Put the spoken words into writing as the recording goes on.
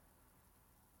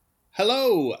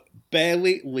Hello,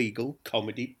 Barely Legal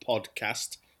Comedy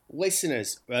Podcast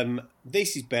listeners.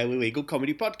 This is Barely Legal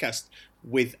Comedy Podcast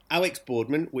with Alex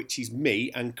Boardman, which is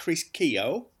me, and Chris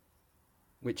Keogh.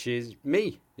 Which is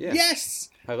me. Yeah.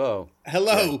 Yes. Hello.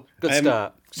 Hello. Yeah. Good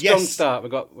start. Strong yes. start. We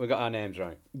got our names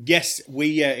right. Yes,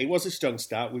 it was a strong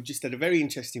start. We've just had a very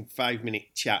interesting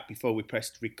 5-minute chat before we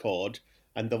pressed record,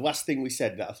 and the last thing we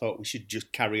said that I thought we should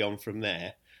just carry on from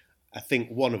there. I think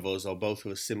one of us or both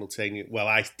of us simultaneously. Well,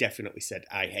 I definitely said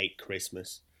I hate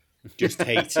Christmas. Just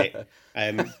hate it.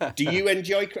 Do you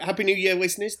enjoy? Happy New Year,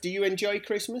 listeners. Do you enjoy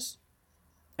Christmas?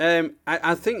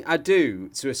 I think I do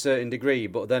to a certain degree,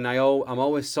 but then I'm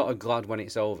always sort of glad when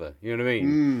it's over. You know what I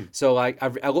mean? So like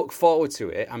I look forward to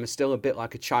it. I'm still a bit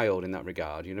like a child in that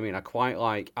regard. You know what I mean? I quite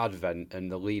like Advent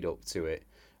and the lead up to it.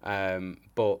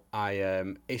 But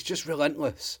it's just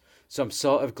relentless. So I'm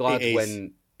sort of glad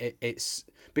when it's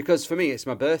because for me it's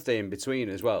my birthday in between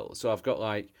as well. So I've got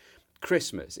like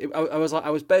Christmas. I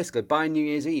was basically by New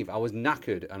Year's Eve. I was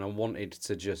knackered and I wanted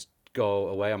to just go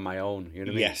away on my own. You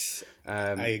know what I mean? Yes.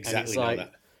 I exactly know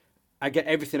that. I get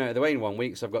everything out of the way in 1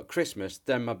 week. So I've got Christmas,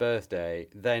 then my birthday,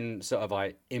 then sort of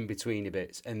like in between a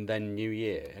bits, and then New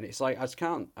Year. And it's like I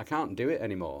can't do it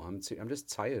anymore. I'm just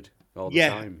tired all the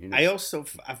time. You know?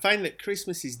 I find that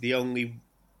Christmas is the only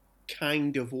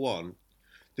kind of one.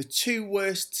 The two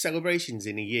worst celebrations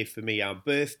in a year for me are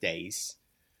birthdays,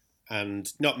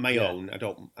 and not my own. I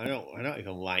don't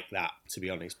even like that, to be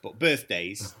honest. But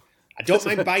birthdays, I don't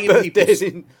mind buying people's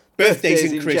birthdays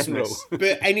and Christmas,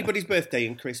 but anybody's birthday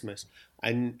and Christmas.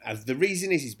 And the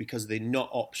reason is because they're not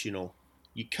optional.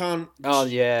 You can't. Oh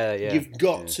yeah. You've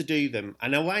got to do them.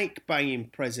 And I like buying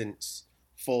presents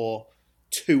for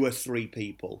 2 or 3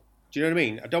 people. Do you know what I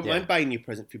mean? I don't mind buying you a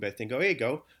present for your birthday and go, here you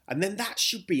go. And then that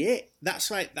should be it.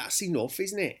 That's enough,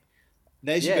 isn't it?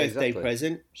 There's your birthday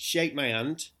present. Shake my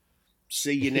hand.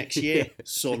 See you next year,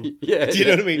 son. Do you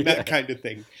know what I mean? That kind of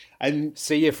thing. And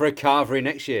see you for a carvery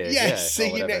next year. Yes,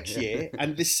 see you next year.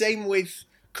 And the same with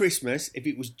Christmas. If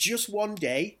it was just one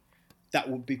day, that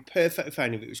would be perfectly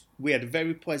fine. We had a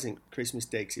very pleasant Christmas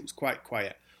day because it was quite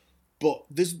quiet. But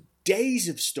there's days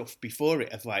of stuff before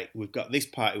it of like, we've got this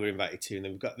party we're invited to, and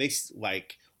then we've got this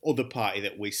like other party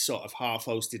that we sort of half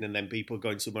hosted, and then people are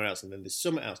going somewhere else, and then there's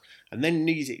something else. And then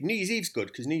New Year's Eve's good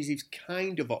because New Year's Eve's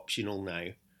kind of optional now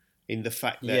in the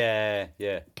fact that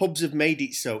pubs have made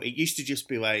it so it used to just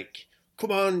be like,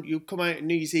 come on, you come out on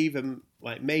New Year's Eve and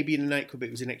like maybe in a nightclub it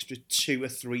was an extra 2 or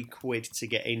 3 quid to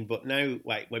get in. But now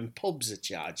like when pubs are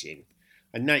charging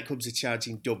and nightclubs are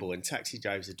charging double and taxi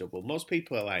drivers are double, most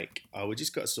people are like, oh, we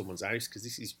just got to someone's house because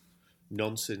this is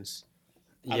nonsense.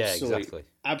 Exactly.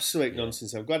 Absolute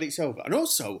nonsense. I'm glad it's over. And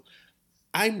also,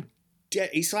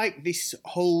 it's like this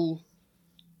whole,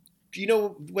 you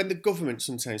know, when the government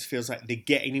sometimes feels like they're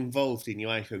getting involved in your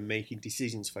life and making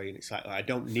decisions for you, and it's like, I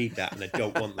don't need that and I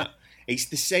don't want that. It's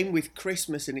the same with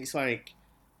Christmas, and it's like,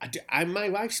 my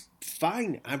life's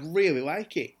fine. I really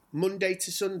like it. Monday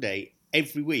to Sunday,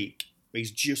 every week, is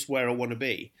just where I want to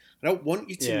be. I don't want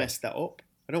you to mess that up.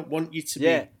 I don't want you to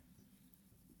be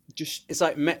just... It's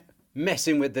like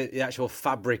messing with the actual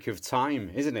fabric of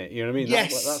time, isn't it? You know what I mean?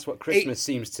 Yes. That's what Christmas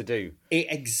seems to do. It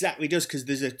exactly does, because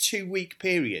there's a 2-week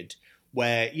period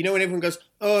where, you know, when everyone goes,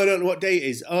 oh, I don't know what day it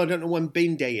is. Oh, I don't know when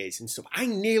bin day is and stuff. I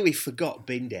nearly forgot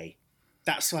bin day.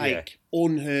 That's like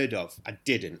unheard of. I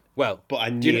didn't. Well, but I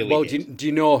nearly did. Do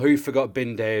you know who forgot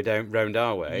bin day down round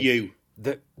our way? You.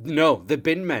 The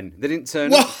bin men. They didn't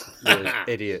turn up.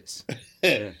 Idiots.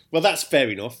 Yeah. Well, that's fair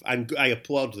enough, and I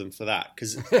applaud them for that,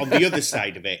 because on the other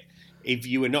side of it, if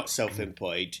you were not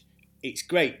self-employed, it's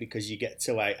great because you get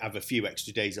to like have a few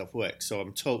extra days off work. So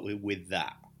I'm totally with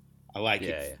that. I like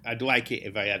it. Yeah. I'd like it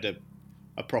if I had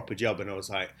a proper job, and I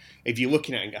was like, if you're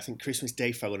looking at it, I think Christmas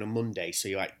Day fell on a Monday, so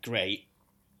you're like, great.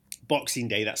 Boxing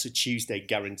Day, that's a Tuesday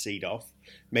guaranteed off.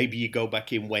 Maybe you go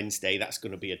back in Wednesday, that's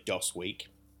going to be a DOS week.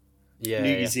 Yeah, New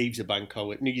Year's Eve's a bank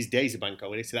holiday. New Year's Day's a bank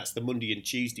holiday, so that's the Monday and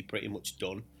Tuesday pretty much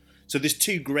done. So there's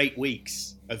 2 great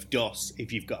weeks of DOS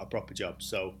if you've got a proper job.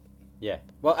 So yeah,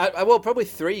 well, I will probably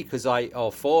 3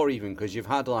 or 4 even, because you've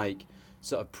had like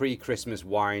sort of pre-Christmas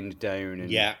wind down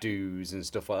and do's and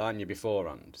stuff like that, and you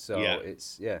beforehand. So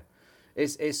it's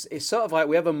sort of like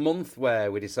we have a month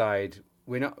where we decide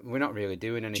we're not really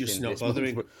doing anything. Just not this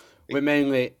bothering. Month. We're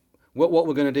mainly what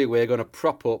we're going to do. We're going to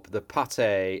prop up the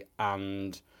pâté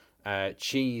and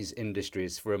cheese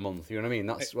industries for a month. You know what I mean?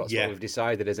 That's what we've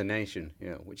decided as a nation. You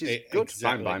know, which is good,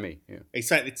 fine by me. Yeah. It's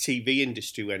like the TV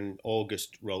industry when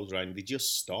August rolls around, they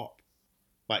just stop.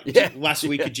 Like Yeah. last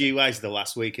week of July is the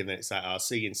last week, and then it's like, I'll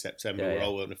see you in September. Yeah, We're yeah.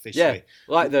 all unofficially.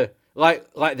 Yeah,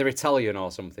 like they're Italian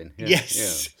or something. Yeah, Yes, yeah.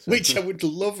 So- which I would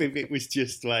love if it was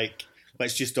just like,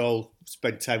 let's just all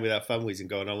spend time with our families and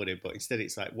go on holiday. But instead,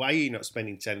 it's like, why are you not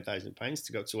spending £10,000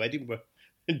 to go to Edinburgh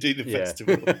and do the Yeah.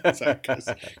 festival?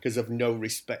 Because of no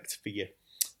respect for you.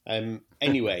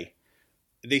 Anyway,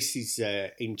 this is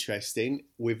interesting.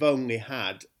 We've only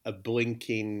had a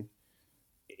blinking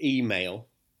email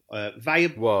via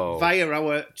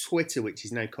our Twitter, which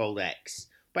is now called X.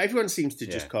 But everyone seems to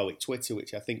just call it Twitter,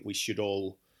 which I think we should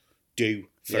all do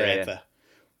forever. Yeah.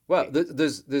 Well,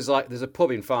 there's a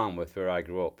pub in Farnworth where I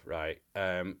grew up, right?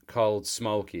 Called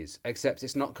Smokies, except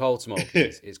it's not called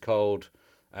Smokies. It's called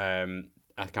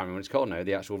I can't remember what it's called now.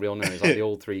 The actual real name is like the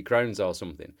Old Three Crowns or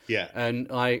something. Yeah. And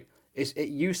like it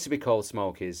used to be called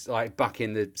Smokies, like back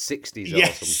in the 60s or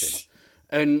Yes. something.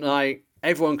 And like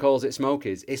everyone calls it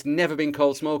Smokies. It's never been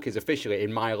called Smokies officially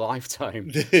in my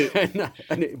lifetime. But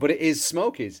it is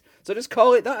Smokies. So just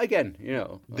call it that again, you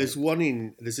know. There's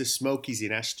a Smokies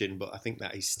in Ashton, but I think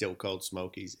that is still called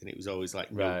Smokies, and it was always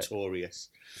like notorious.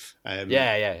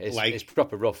 It's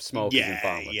proper rough Smokies in Yeah,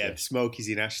 Farnworth. yeah. Smokies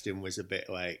in Ashton was a bit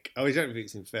like, I don't know if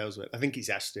it's in Failsworth. I think it's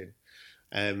Ashton.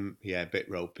 A bit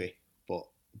ropey,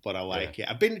 but I like it.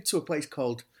 I've been to a place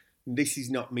called, this is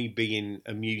not me being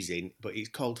amusing, but it's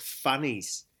called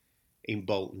Fanny's in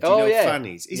Bolton. Do you know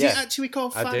Fanny's? Is it actually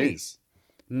called Fanny's?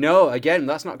 No, again,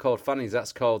 that's not called Fanny's.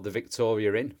 That's called the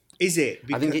Victoria Inn. Is it?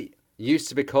 I think it used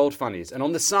to be called Fanny's. And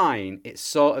on the sign, it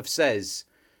sort of says...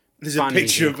 There's a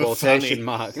picture of a fanny.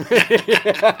 Mark. That'd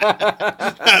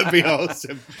be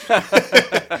awesome.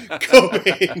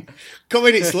 Come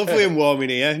in, it's lovely and warm in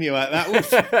here. And you're like,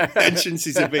 that entrance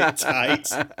is a bit tight.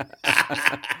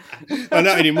 Well,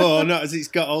 not anymore, not as it's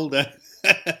got older.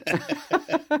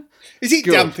 Is it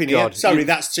damp in here? Sorry,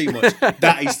 that's too much.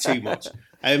 That is too much.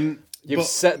 You've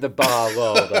set the bar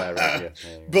low there, haven't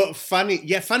you? But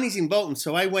Fanny's in Bolton.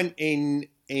 So I went in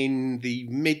the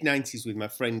mid-90s with my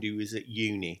friend who was at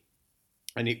uni.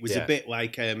 And it was a bit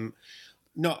like, I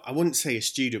wouldn't say a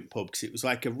student pub, because it was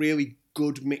like a really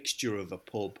good mixture of a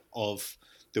pub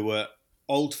there were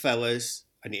old fellas,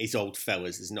 and it is old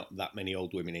fellas, there's not that many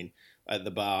old women in at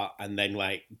the bar, and then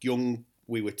like young,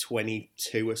 we were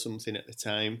 22 or something at the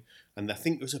time, and I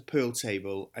think there was a pool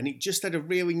table, and it just had a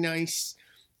really nice,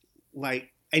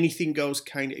 like, anything goes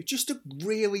kind of, just a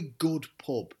really good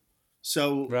pub.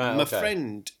 So my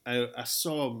friend, I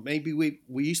saw, maybe we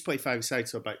used to play five-a-side,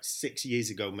 so about 6 years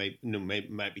ago, maybe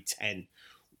might be 10,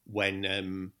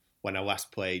 when I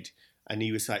last played, and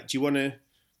he was like, "Do you want to?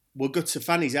 We'll go to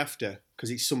Fanny's after, because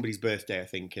it's somebody's birthday, I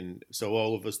think." And so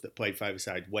all of us that played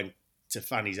five-a-side went to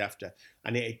Fanny's after,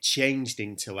 and it had changed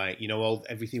into like, you know,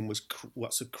 everything was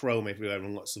lots of chrome everywhere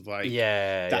and lots of like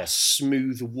that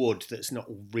smooth wood that's not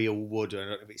real wood, or I don't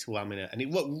know if it's laminate, and it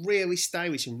looked really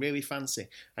stylish and really fancy,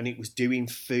 and it was doing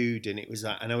food, and it was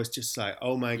like, and I was just like,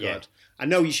 oh my god, I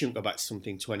know you shouldn't go back to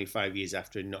something 25 years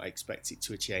after and not expect it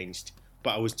to have changed,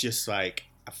 but I was just like,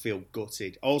 I feel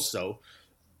gutted. Also,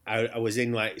 I was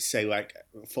in like, say, like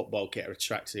a football kit or a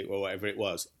tracksuit or whatever it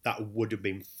was. That would have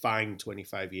been fine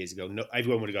 25 years ago. No,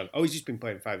 everyone would have gone, oh, he's just been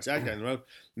playing five-a-side down the road.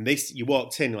 And you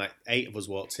walked in, like 8 of us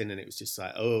walked in, and it was just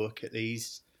like, oh, look at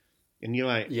these. And you're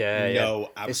like,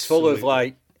 no, absolutely. It's full of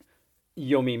like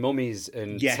yummy mummies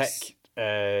and tech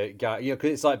guy, you know,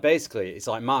 because it's like basically it's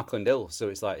like Markland Hill, so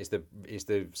it's like it's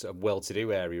the sort of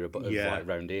well-to-do area of like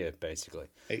round here, basically.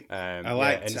 And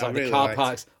it's like the car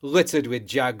parks littered with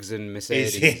Jags and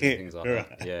Mercedes and things like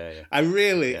that. Yeah. I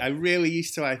really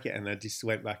used to like it, and I just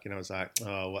went back and I was like,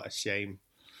 oh, what a shame!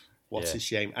 What a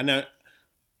shame! And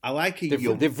I like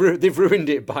it. They've ruined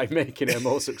it by making it a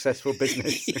more successful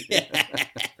business.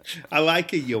 I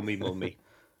like a yummy mummy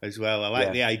as well. I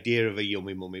like the idea of a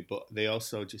yummy mummy, but they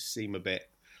also just seem a bit,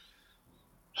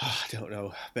 I don't know,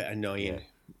 a bit annoying. Yeah.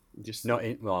 Just not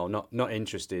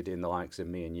interested in the likes of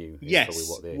me and you. Yes,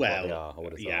 what they are.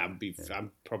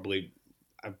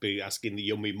 I'd be asking the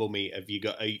yummy mummy, have you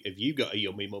got a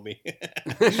yummy mummy?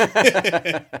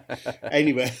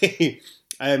 Anyway,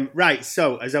 right.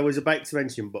 So as I was about to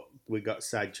mention, but we got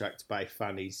sidetracked by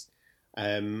Fanny's.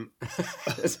 They're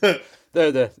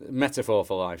the metaphor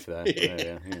for life there.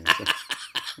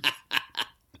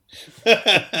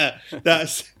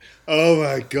 That's, oh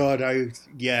my god,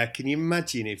 can you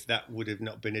imagine if that would have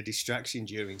not been a distraction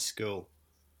during school?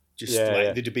 Just Yeah, like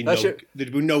yeah. there'd have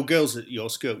been no girls at your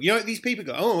school. You know, these people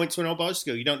go, "Oh, I went to an all boys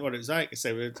school. You don't know what it was like." I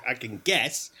say, well, I can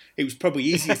guess it was probably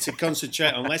easier to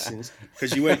concentrate on lessons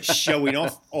because you weren't showing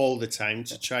off all the time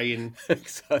to try and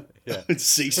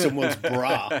see someone's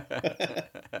bra.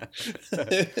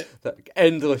 That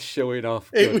endless showing off.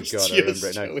 It was God, just I remember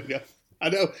it now. showing off. I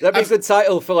know. That'd be a good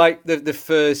title for like the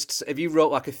first. If you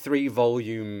wrote like a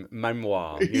 3-volume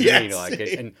memoir, you know, Yes. like,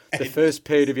 and the first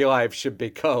period of your life should be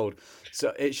called.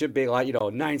 So it should be like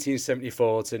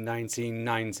 1974 to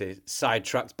 1990,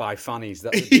 sidetracked by fannies.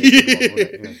 That would be a good one,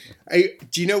 wouldn't it?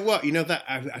 Do you know what? You know that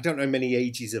I don't know how many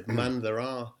ages of man there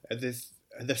are.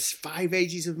 There's 5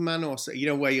 ages of man or so. You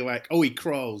know where you're like, oh, he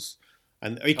crawls.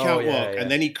 And he can't walk,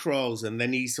 and then he crawls, and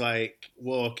then he's like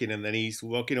walking, and then he's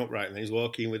walking upright, and then he's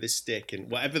walking with a stick, and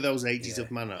whatever those ages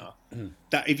of man are.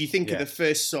 That if you think of the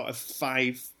first sort of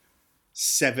 7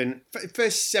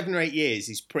 or 8 years,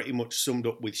 is pretty much summed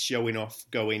up with showing off,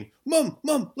 going, "Mum,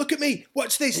 look at me,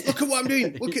 watch this, look at what I'm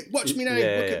doing, watch me now,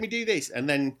 look at me do this," and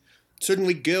then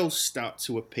suddenly girls start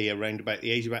to appear around about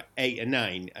the age of about 8 or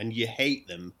 9, and you hate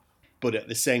them. But at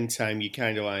the same time, you're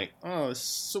kind of like, oh, there's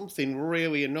something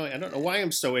really annoying. I don't know why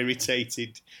I'm so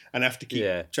irritated and have to keep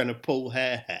trying to pull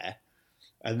hair.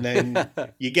 And then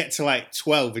you get to like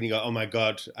 12 and you go, oh my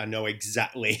God, I know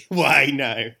exactly why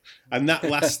now. And that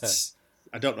lasts,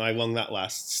 I don't know how long that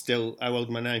lasts. Still, how old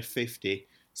am I now? 50.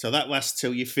 So that lasts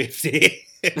till you're 50.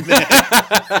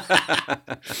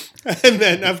 And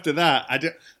then after that,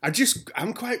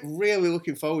 I'm quite really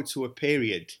looking forward to a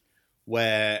period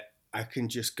where I can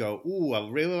just go, ooh, I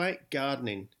really like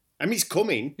gardening. I mean, it's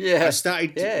coming. Yeah. I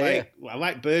started I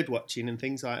like bird watching and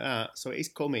things like that, so it is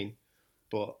coming.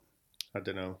 But I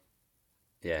don't know.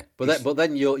 Yeah, but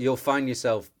then you'll find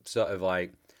yourself sort of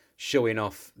like showing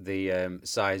off the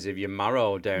size of your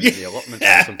marrow down to the allotment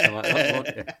or something like that, won't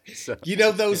you? So. You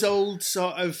know those old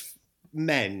sort of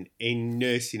men in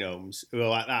nursing homes who are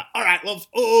like that. All right, love.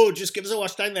 Oh, just give us a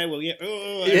wash down there, will you?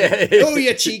 Oh,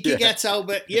 you cheeky get,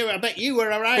 Albert. I bet you were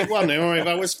a right one. Or if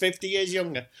I was 50 years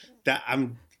younger, that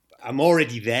I'm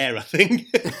already there. I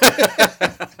think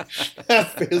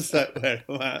that feels like where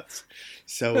I'm at.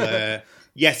 So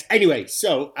yes. Anyway,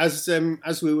 so as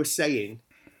we were saying,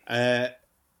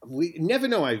 we never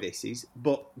know how this is,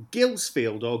 but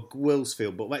Gillsfield or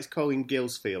Gwilsfield, but let's call him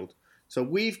Gillsfield. So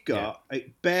we've got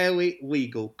a Barely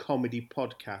Legal Comedy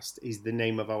Podcast is the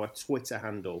name of our Twitter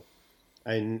handle.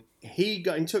 And he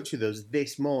got in touch with us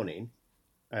this morning,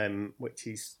 which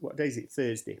is, what day is it?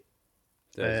 Thursday.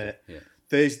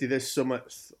 Thursday the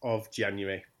 7th of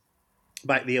January.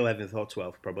 About the 11th or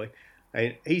 12th, probably.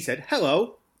 And he said,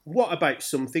 hello, what about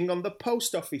something on the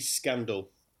post office scandal?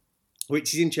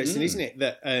 Which is interesting, isn't it?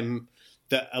 That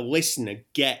a listener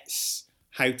gets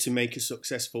how to make a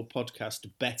successful podcast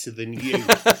better than you.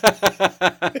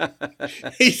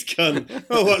 He's gone,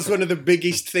 oh, what's one of the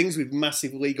biggest things with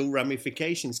massive legal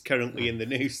ramifications currently in the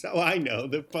news? Oh, I know,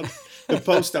 the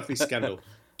post office scandal.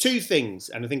 2 things,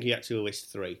 and I think he actually lists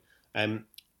 3.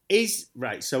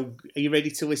 So are you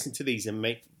ready to listen to these and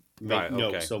make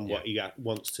notes on what he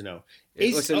wants to know?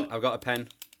 Listen, I've got a pen.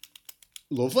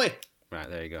 Lovely. Right,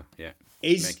 there you go, yeah.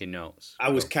 Making notes.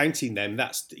 I was counting them.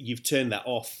 You've turned that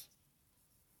off.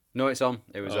 No, it's on.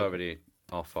 It was already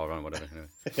off or on, whatever. Anyway.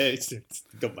 It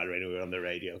doesn't matter anyway, we're on the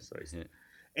radio. Sorry. Yeah.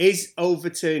 Is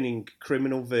overturning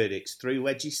criminal verdicts through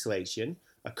legislation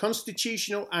a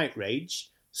constitutional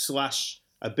outrage /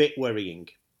 a bit worrying?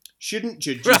 Shouldn't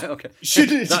judges... Right, okay.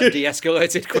 That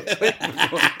de-escalated quickly.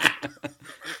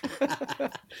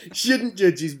 Shouldn't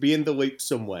judges be in the loop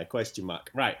somewhere? ?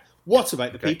 Right. What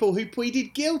about the people who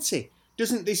pleaded guilty?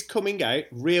 Doesn't this coming out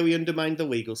really undermine the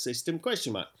legal system? ?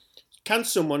 Can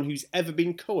someone who's ever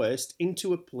been coerced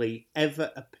into a plea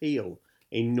ever appeal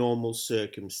in normal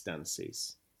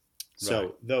circumstances?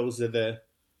 So those are the...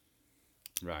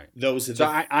 Right. Those are so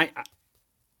the...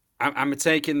 I'm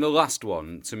taking the last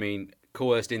one to mean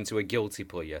coerced into a guilty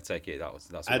plea. I take it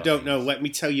that's. I don't know. Let me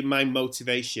tell you my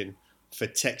motivation for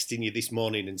texting you this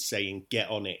morning and saying get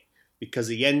on it, because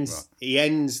he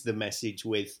ends the message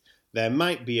with, there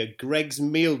might be a Greg's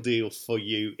meal deal for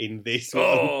you in this one.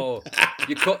 Oh,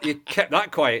 you kept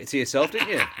that quiet to yourself, didn't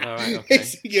you? All right, okay.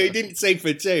 He didn't say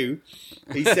for 2.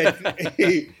 He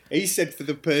said he said for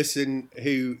the person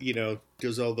who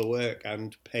does all the work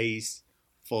and pays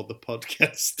for the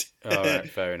podcast. All right,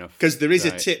 fair enough. Because there is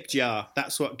a tip jar.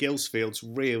 That's what Gillsfield's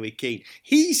really keen.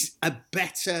 He's a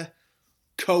better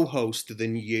co-host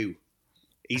than you.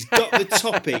 He's got the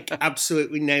topic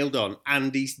absolutely nailed on,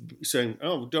 and he's saying,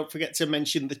 "Oh, don't forget to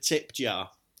mention the tip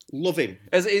jar." Love him.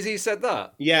 Has he said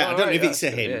that? Yeah, I don't know if it's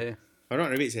a him. Yeah. I don't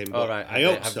know if it's him. All right. I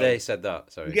hope so. Have they said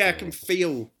that? Sorry. Yeah, I can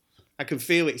feel I can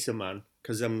feel it's a man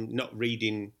because I'm not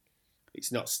reading. It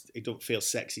don't feel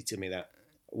sexy to me that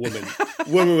woman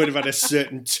would have had a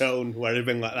certain tone where it'd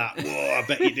been like that. Whoa, I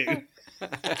bet you do.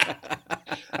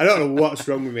 I don't know what's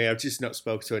wrong with me. I've just not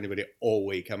spoken to anybody all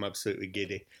week. I'm absolutely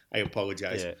giddy. I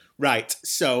apologise. Yeah. Right,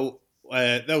 so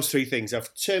those three things.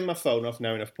 I've turned my phone off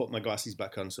now and I've put my glasses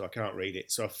back on so I can't read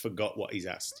it. So I forgot what he's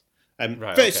asked.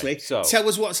 Firstly, tell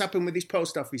us what's happened with this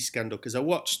post office scandal, because I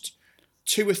watched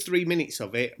 2 or 3 minutes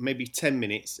of it, maybe 10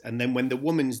 minutes, and then when the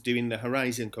woman's doing the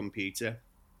Horizon computer,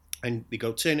 and they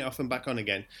go, turn it off and back on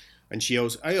again, and she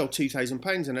goes, I owe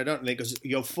 £2,000, and I don't, and it goes,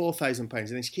 you owe £4,000, and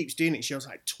then she keeps doing it, she owes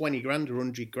like 20 grand or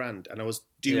 100 grand, and I was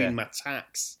doing my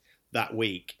tax that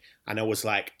week, and I was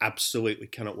like, absolutely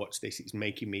cannot watch this, it's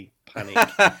making me panic.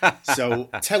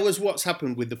 So tell us what's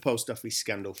happened with the post office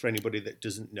scandal for anybody that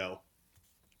doesn't know.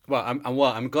 Well,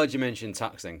 I'm glad you mentioned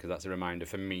tax then, because that's a reminder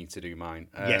for me to do mine.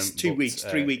 Yes, 3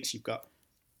 weeks you've got.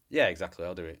 Yeah, exactly.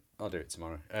 I'll do it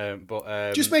tomorrow.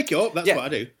 But just make it up. That's what I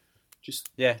do. Just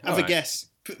have a guess.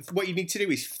 What you need to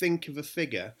do is think of a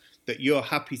figure that you're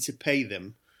happy to pay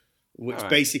them, which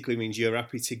basically means you're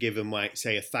happy to give them, like,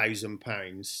 say,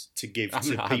 £1,000 to give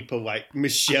to people like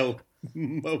Michelle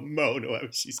Moan or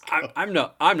whatever she's called. I'm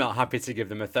not happy to give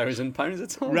them £1,000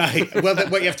 at all. Right. Well,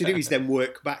 what you have to do is then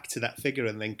work back to that figure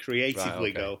and then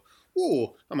creatively go,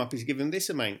 oh, I'm happy to give them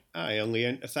this amount. I only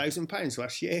earned £1,000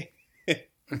 last year.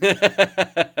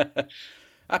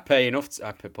 I pay enough.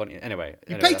 I pay plenty. Anyway,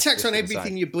 you pay tax on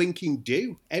everything you blinking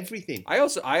do. Everything. I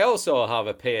also have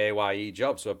a PAYE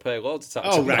job, so I pay loads of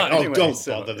tax. Oh, right. Anyway, don't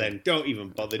bother then. Don't even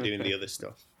bother doing the other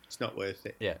stuff. It's not worth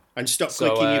it. Yeah. And stop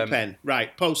clicking your pen.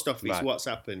 Right. Post office. Right. What's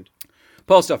happened?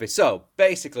 Post office. So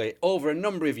basically, over a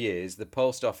number of years, the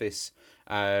Post Office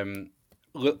Limited,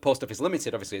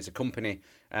 obviously, it's a company,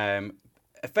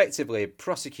 effectively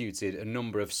prosecuted a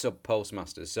number of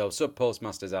sub-postmasters. So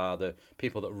sub-postmasters are the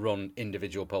people that run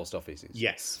individual post offices.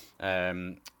 Yes.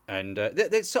 And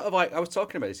they're sort of like, I was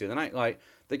talking about this the other night, like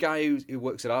the guy who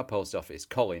works at our post office,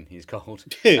 Colin, he's called.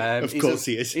 Of course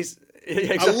he is.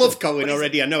 Exactly. I love Colin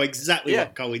already. I know exactly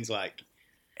what Colin's like.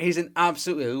 He's an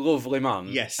absolutely lovely man.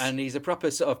 Yes. And he's a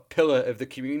proper sort of pillar of the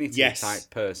community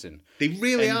type person. They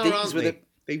really are, aren't they?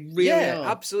 They really are. Yeah,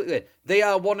 absolutely. They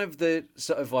are one of the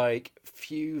sort of like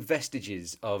few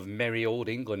vestiges of merry old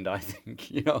England, I think.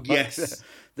 You know, yes.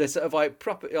 They're sort of like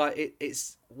proper. Like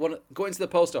it's one going to the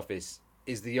post office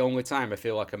is the only time I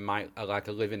feel like I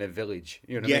live in a village.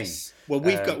 You know what I mean? Yes. Well,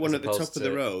 we've got one at the top of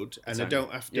the road, and I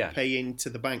don't have to pay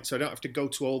into the bank, so I don't have to go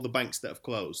to all the banks that have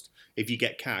closed. If you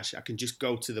get cash, I can just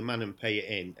go to the man and pay it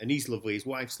in. And he's lovely. His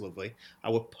wife's lovely.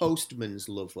 Our postman's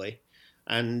lovely,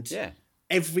 and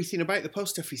everything about the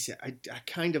post office, I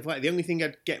kind of like. The only thing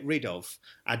I'd get rid of,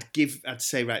 I'd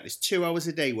say, right, there's 2 hours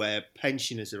a day where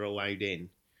pensioners are allowed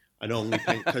in, and only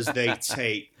because they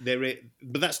take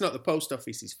but that's not the post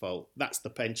office's fault. That's the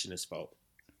pensioners' fault.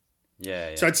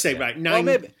 Yeah. So I'd say right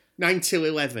 9 till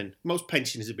 11. Most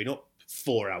pensioners have been up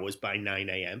 4 hours by 9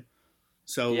 a.m.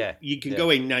 So you can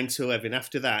go in 9 till 11.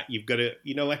 After that, you've got to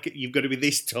be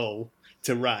this tall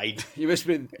to ride. You must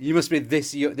be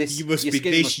this young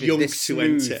to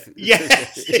enter.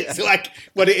 Yes, it's like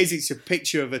what it is. It's a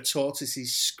picture of a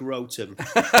tortoise's scrotum,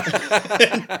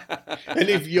 and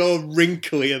if you're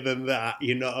wrinklier than that,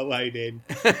 you're not allowed in.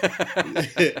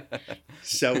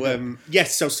 So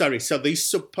yes. So sorry. So these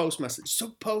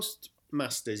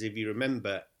sub-postmasters, if you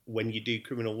remember, when you do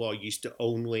criminal law, used to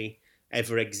only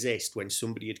ever exist when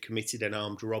somebody had committed an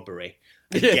armed robbery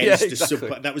against a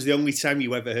that was the only time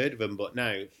you ever heard of them. But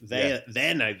now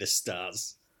they're now the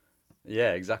stars.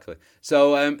 Yeah, exactly.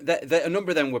 So a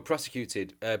number of them were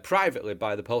prosecuted privately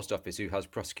by the post office, who has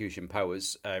prosecution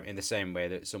powers in the same way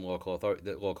that some local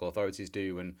authorities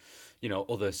do, and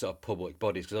other sort of public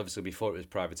bodies. Because obviously before it was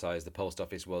privatised, the post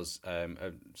office was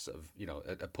a sort of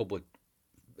a public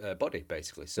body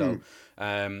basically. So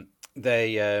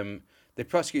they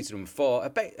prosecuted them for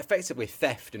effectively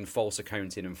theft and false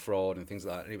accounting and fraud and things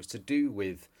like that. And it was to do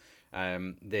with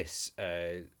this.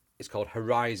 It's called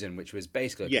Horizon, which was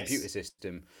basically a computer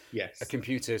system. Yes. A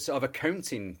computer sort of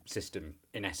accounting system,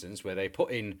 in essence, where they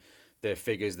put in the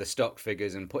figures, the stock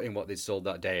figures, and put in what they'd sold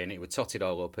that day, and it would tot it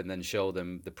all up and then show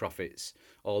them the profits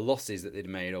or losses that they'd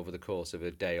made over the course of a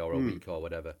day or a week or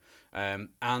whatever.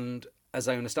 And as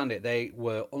I understand it, they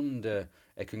were under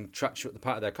a contractual. The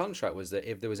part of their contract was that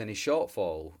if there was any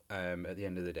shortfall at the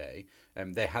end of the day,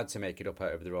 they had to make it up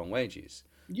out of their own wages.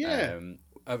 Yeah.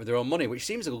 Out of their own money, which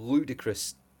seems a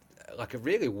ludicrous, like a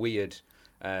really weird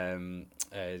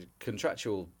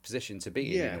contractual position to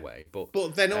be in a way.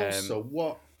 But then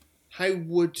also, how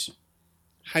would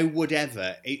how would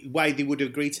ever why they would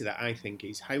agree to that? I think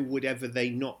is how would ever they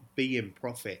not be in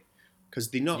profit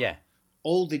because they're not. Yeah.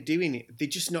 All they're doing, they're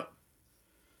just not.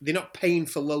 They're not paying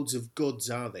for loads of goods,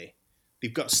 are they?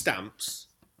 They've got stamps.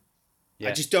 Yeah.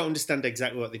 I just don't understand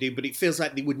exactly what they do, but it feels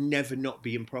like they would never not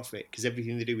be in profit because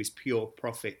everything they do is pure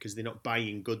profit because they're not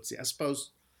buying goods. I suppose.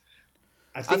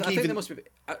 I think they must be.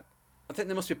 I think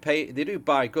they must be pay. They do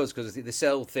buy goods because they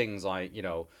sell things like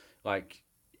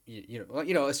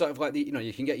it's sort of like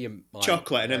you can get your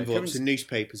chocolate and envelopes and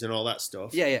newspapers and all that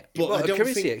stuff. Yeah, yeah. But I don't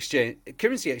currency think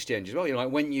exchange as well. Like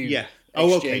when you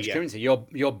exchange currency,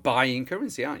 you're buying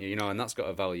currency, aren't you? And that's got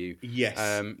a value.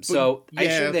 Yes.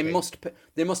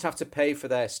 They must have to pay for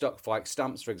their stock, like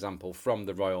stamps, for example, from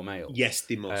the Royal Mail. Yes,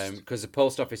 they must. Because the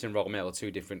Post Office and Royal Mail are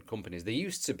two different companies. They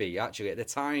used to be actually at the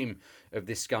time of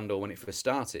this scandal when it first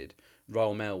started.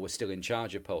 Royal Mail was still in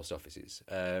charge of post offices.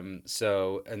 And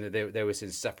they were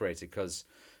since separated because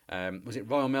was it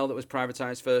Royal Mail that was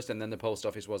privatised first, and then the post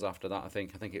office was after that? I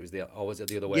think it was was it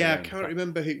the other way? Yeah, around? I can't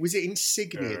remember who was it.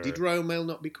 Insignia? Did Royal Mail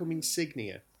not become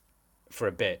Insignia for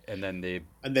a bit, and then they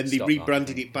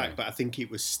rebranded it back? But I think it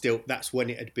was still. That's when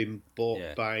it had been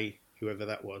bought by whoever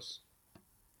that was.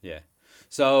 Yeah.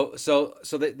 So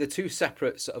the two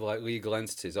separate sort of like legal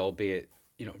entities, albeit.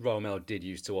 Royal Mail did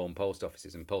used to own post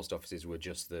offices, and post offices were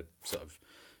just the sort of,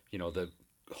 the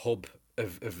hub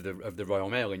of the Royal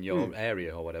Mail in your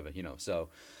area or whatever. So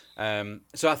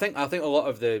I think a lot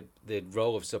of the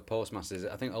role of sub postmasters,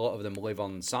 I think a lot of them live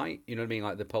on site. You know what I mean?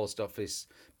 Like the post office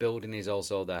building is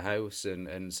also their house,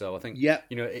 and so I think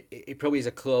it probably is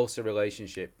a closer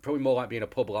relationship, probably more like being a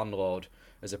pub landlord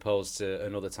as opposed to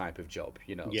another type of job.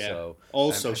 Yeah. So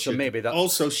also maybe that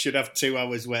also should have 2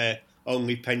 hours where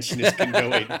only pensioners can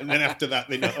go in, and then after that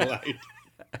they're not allowed.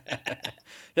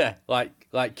 Yeah,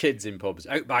 like kids in pubs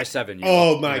out by 7.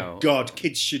 God,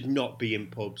 kids should not be in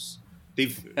pubs.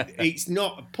 It's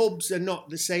not. Pubs are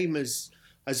not the same as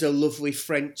a lovely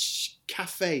French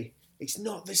cafe. It's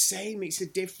not the same. It's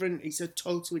a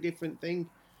totally different thing.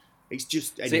 It's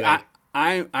just anyway.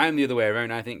 See, I'm the other way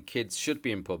around. I think kids should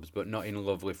be in pubs, but not in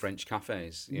lovely French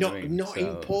cafes. Not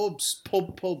in pubs.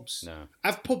 Pubs. No.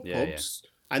 Have pubs. Yeah.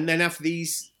 And then have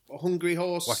these Hungry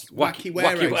Horse, Wacky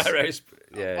Warehouse.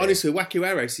 Yeah, honestly, Wacky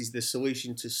Warehouse is the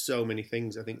solution to so many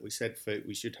things. I think we said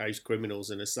we should house criminals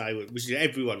and asylum.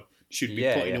 Everyone should be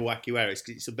put in a Wacky Warehouse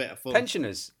because it's a bit of fun.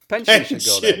 Pensioners should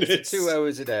go there 2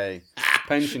 hours a day.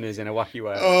 Pensioners in a Wacky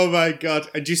Warehouse. Oh my God!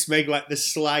 And just make like the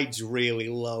slides really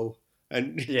low,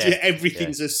 and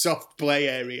everything's a soft play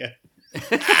area.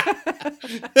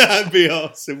 That'd be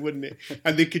awesome, wouldn't it?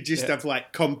 And they could just have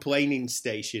like complaining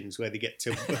stations where they get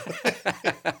to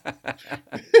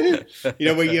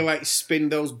where you like spin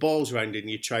those balls around and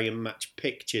you try and match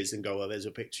pictures and go, well, there's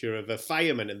a picture of a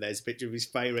fireman and there's a picture of his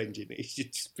fire engine. It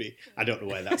should just be, I don't know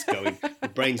where that's going. The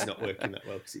brain's not working that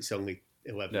well because it's only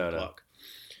 11 o'clock.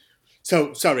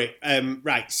 So sorry,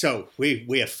 right? So we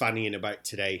are fannying about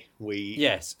today.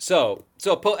 Yes. So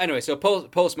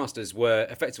postmasters were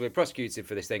effectively prosecuted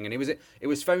for this thing, and it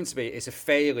was found to be it's a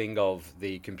failing of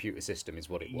the computer system, is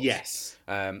what it was. Yes.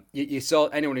 You saw,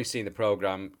 anyone who's seen the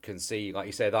program can see, like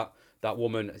you say, that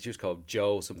woman, she was called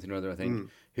Jo something or other, I think,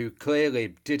 who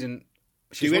clearly didn't.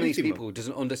 She's one of these people who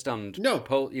doesn't understand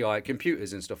like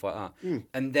computers and stuff like that.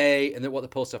 And what the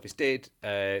post office did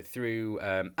through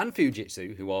and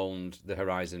Fujitsu, who owned the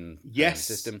Horizon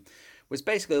system, was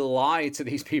basically lie to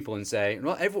these people and say,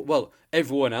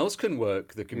 everyone else can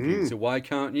work the computer, so why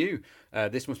can't you?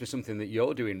 This must be something that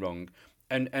you're doing wrong.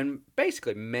 And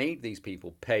basically made these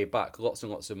people pay back lots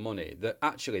and lots of money that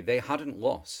actually they hadn't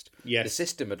lost. Yes. The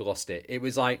system had lost it. It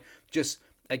was like just...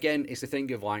 Again, it's the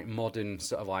thing of like modern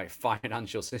sort of like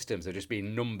financial systems. They're just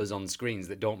being numbers on screens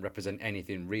that don't represent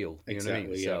anything real. You know what I mean?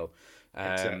 Yeah. So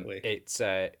exactly. It's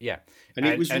And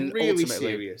it was really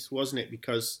serious, wasn't it?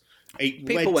 Because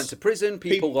people went to prison.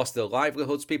 People lost their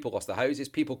livelihoods. People lost their houses.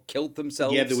 People killed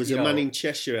themselves. Yeah, there was a man in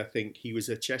Cheshire. I think he was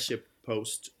a Cheshire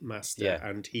postmaster,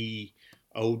 and he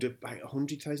owed about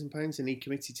 £100,000, and he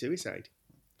committed suicide.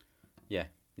 Yeah.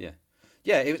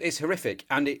 Yeah, it's horrific,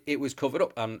 and it was covered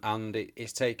up, and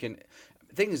it's taken.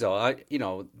 Things though,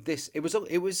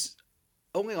 it was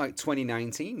only like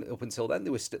 2019 up until then.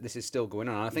 This is still going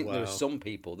on. And I think there are some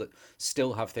people that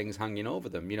still have things hanging over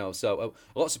them. So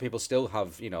lots of people still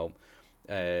have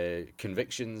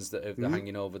convictions that are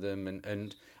hanging over them,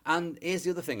 and here's the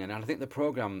other thing, and I think the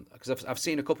program, because I've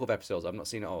seen a couple of episodes. I've not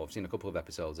seen it all. I've seen a couple of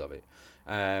episodes of it.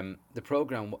 The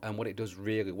program, and what it does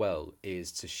really well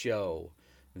is to show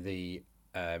the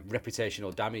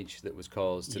reputational damage that was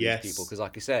caused to these people, because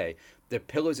like I say, they're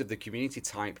pillars of the community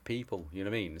type people, you know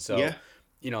what I mean? So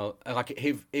like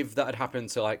if that had happened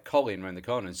to like Colin around the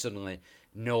corner and suddenly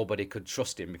nobody could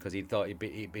trust him because he thought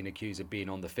he'd been accused of being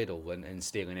on the fiddle and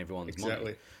stealing everyone's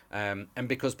money. And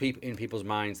because in people's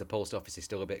minds, the post office is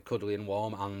still a bit cuddly and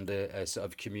warm and a sort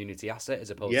of community asset as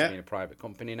opposed to being a private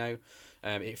company now.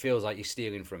 It feels like you're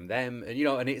stealing from them, and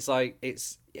and it's like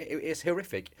it's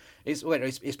horrific.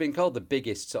 It's been called the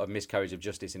biggest sort of miscarriage of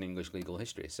justice in English legal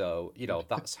history. So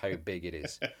that's how big it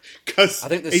is. Because I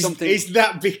think there's something. Is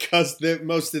that because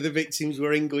most of the victims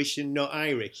were English and not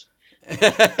Irish?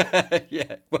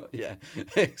 Yeah,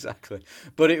 exactly.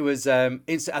 But it was. I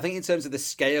think in terms of the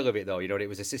scale of it, though, it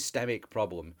was a systemic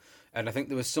problem, and I think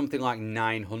there was something like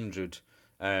 900.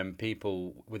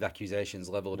 People with accusations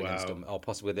levelled against them, or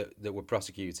possibly that were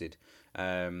prosecuted.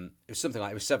 It was something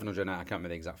like, it was 700. I can't remember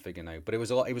the exact figure now, but it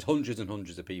was a lot. It was hundreds and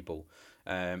hundreds of people,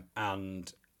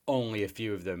 and only a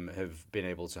few of them have been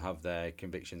able to have their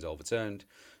convictions overturned.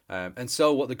 And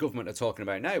so what the government are talking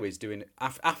about now is doing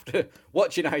after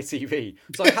watching ITV.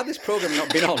 It's like, had this programme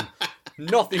not been on,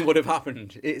 nothing would have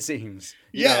happened. It seems.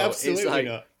 Absolutely it's like,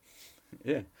 not.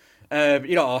 Yeah.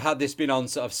 Or had this been on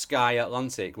sort of Sky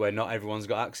Atlantic, where not everyone's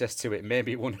got access to it,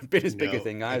 maybe it wouldn't have been as big a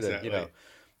thing either.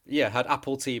 Exactly. Had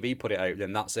Apple TV put it out,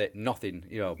 then that's it, nothing.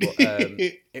 But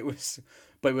it was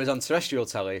on terrestrial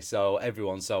telly, so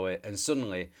everyone saw it, and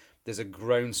suddenly there's a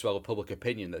groundswell of public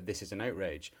opinion that this is an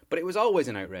outrage. But it was always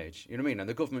an outrage, you know what I mean? And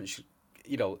the government,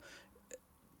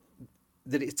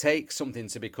 that it takes something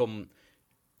to become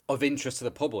of interest to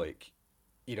the public.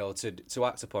 To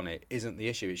act upon it isn't the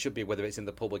issue. It should be whether it's in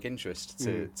the public interest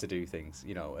to do things,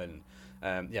 and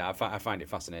I find it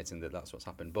fascinating that that's what's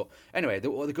happened. But anyway,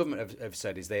 what the government have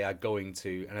said is they are going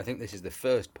to, and I think this is the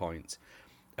first point,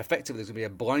 effectively there's going to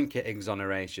be a blanket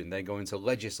exoneration. They're going to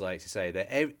legislate to say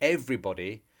that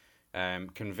everybody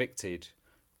convicted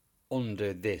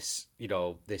under this,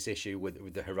 this issue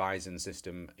with the Horizon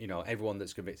system, everyone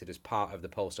that's convicted as part of the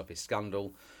post office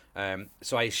scandal.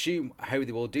 So I assume how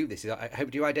they will do this is, how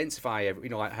do you identify,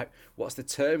 what's the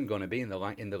term going to be in the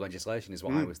legislation is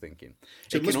what I was thinking.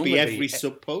 So it must be every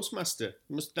sub postmaster.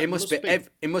 It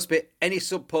must be any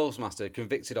sub postmaster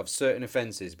convicted of certain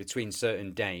offences between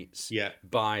certain dates. Yeah.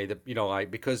 By the,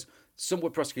 because some were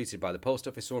prosecuted by the post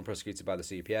office, some were prosecuted by the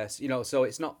CPS, so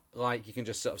it's not like you can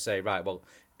just sort of say, right, well,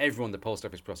 everyone in the post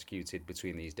office prosecuted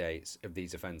between these dates of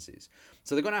these offences.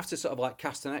 So they're going to have to sort of like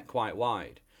cast the net quite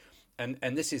wide. And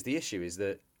this is the issue, is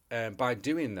that by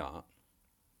doing that,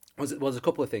 there's a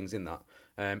couple of things in that,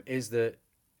 is that,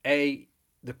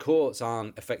 the courts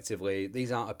aren't effectively,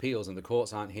 these aren't appeals, and the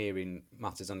courts aren't hearing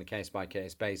matters on a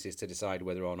case-by-case basis to decide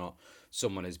whether or not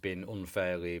someone has been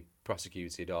unfairly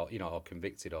prosecuted or, or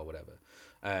convicted or whatever,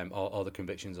 or the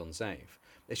conviction's unsafe.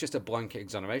 It's just a blanket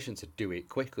exoneration to do it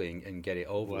quickly and get it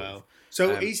over with.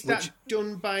 So is that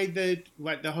done by the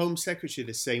Home Secretary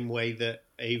the same way that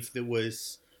if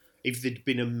there'd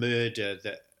been a murder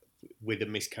with a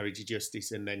miscarriage of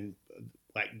justice, and then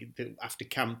after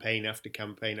campaign after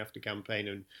campaign after campaign,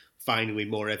 and finally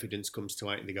more evidence comes to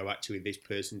light, and they go, actually this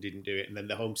person didn't do it, and then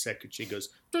the Home Secretary goes,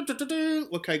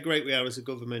 look how great we are as a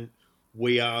government,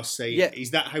 we are saying,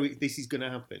 is that how this is going to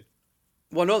happen?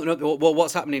 Well, no. Well,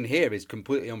 what's happening here is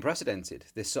completely unprecedented.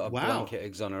 This sort of blanket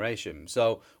exoneration.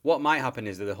 So, what might happen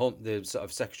is that the sort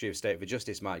of Secretary of State for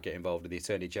Justice might get involved with the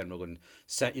Attorney General and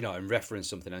and reference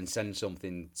something and send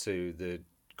something to the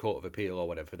Court of Appeal or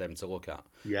whatever for them to look at.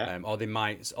 Yeah. Or they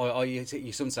might, or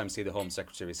you sometimes see the Home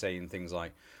Secretary saying things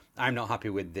like, "I'm not happy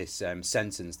with this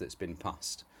sentence that's been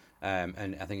passed."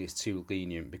 And I think it's too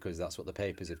lenient because that's what the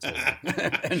papers have told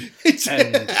me.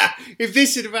 If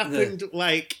this had happened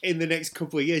in the next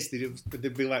couple of years,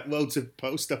 there'd be like loads of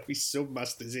post office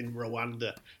submasters in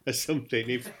Rwanda or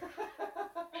something.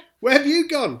 Where have you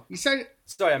gone? You sound.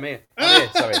 Sorry, I'm here.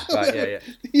 Sorry. Right, yeah.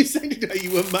 You sounded like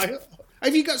you were my.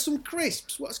 Have you got some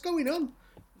crisps? What's going on?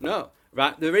 No.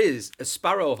 Right, there is a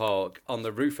sparrowhawk on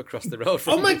the roof across the road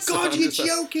from me. Oh my God, you're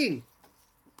joking!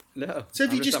 No. So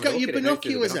have you just got your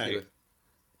binoculars out?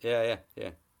 Yeah.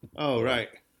 Oh, right.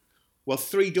 Well,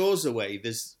 3 doors away,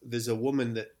 there's a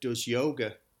woman that does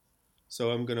yoga.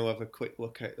 So I'm going to have a quick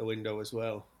look out the window as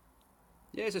well.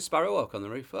 Yeah, it's a sparrowhawk on the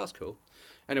roof. That's cool.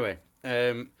 Anyway,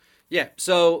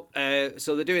 so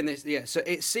they're doing this. Yeah, so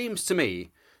it seems to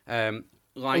me like...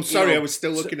 Oh, sorry, I was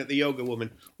still looking at the yoga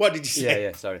woman. What did you say?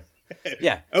 Yeah, sorry.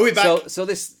 Yeah. Are we back? So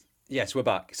this... Yes, we're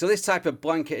back. So this type of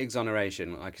blanket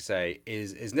exoneration, like I say,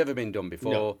 is never been done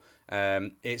before. No.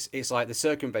 It's like the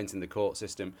circumventing the court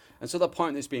system. And so the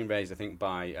point that's being raised, I think,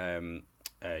 by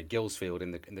Gillsfield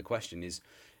in the question is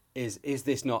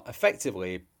this not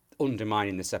effectively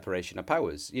undermining the separation of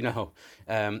powers?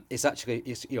 It's actually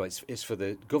it's for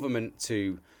the government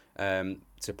to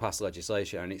to pass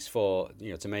legislation, and it's for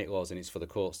to make laws, and it's for the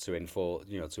courts to enforce,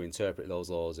 to interpret those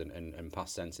laws and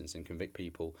pass sentence and convict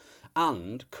people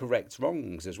and correct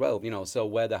wrongs as well. So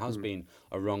where there has been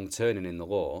a wrong turning in the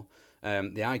law,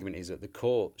 the argument is that the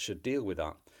court should deal with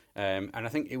that. And I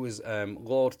think it was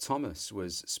Lord Thomas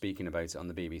was speaking about it on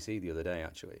the BBC the other day,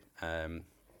 actually,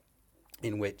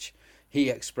 in which he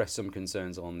expressed some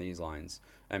concerns along these lines,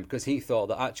 because he thought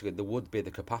that actually there would be the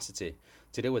capacity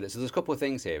to deal with it. So there's a couple of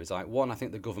things here. It's like, one, I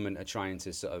think the government are trying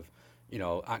to sort of,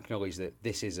 acknowledge that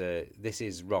this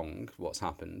is wrong, what's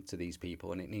happened to these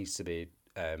people, and it needs to be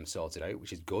sorted out,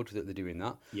 which is good that they're doing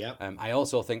that. Yeah. I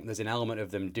also think there's an element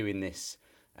of them doing this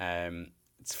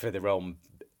for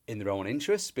in their own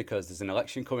interests, because there's an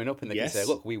election coming up and they can say,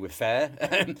 look, we were fair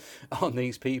on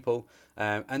these people.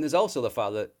 And there's also the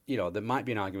fact that, there might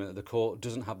be an argument that the court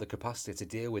doesn't have the capacity to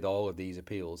deal with all of these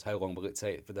appeals. How long will it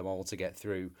take for them all to get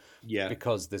through? Yeah.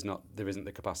 Because there isn't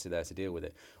the capacity there to deal with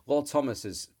it. Lord Thomas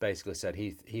has basically said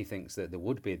he thinks that there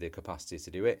would be the capacity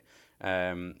to do it,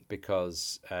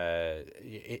 because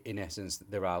in essence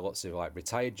there are lots of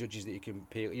retired judges that you can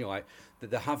appeal. That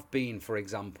there have been, for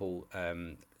example,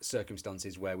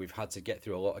 circumstances where we've had to get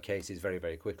through a lot of cases very,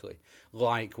 very quickly,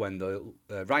 like when the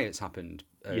riots happened,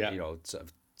 sort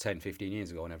of 10, 15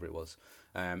 years ago, whenever it was,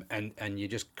 and you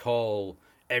just call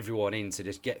everyone in to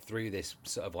just get through this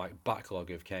sort of backlog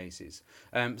of cases.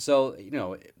 So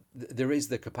there is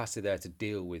the capacity there to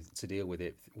deal with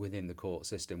it within the court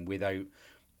system without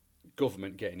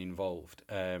government getting involved.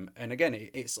 And again,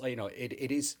 it's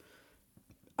it is.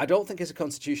 I don't think it's a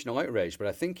constitutional outrage, but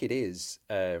I think it is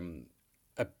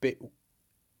a bit.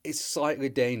 It's slightly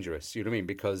dangerous, you know what I mean?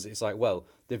 Because it's like, well,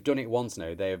 they've done it once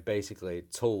now. They have basically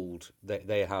told that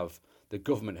the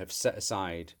government have set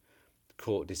aside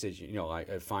court decision,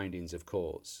 findings of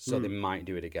courts, so they might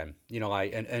do it again.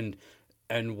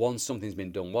 And once something's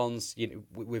been done once,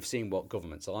 we've seen what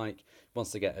governments are like.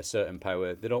 Once they get a certain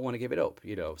power, they don't want to give it up.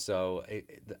 So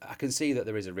I can see that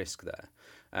there is a risk there,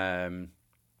 and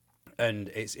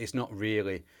it's not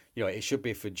really. It should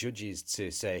be for judges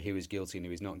to say who is guilty and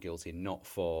who is not guilty, not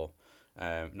for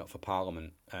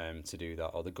Parliament to do that,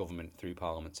 or the government through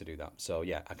Parliament to do that. So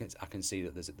yeah, I can see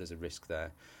that there's a risk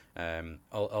there.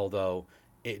 Although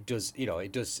it does,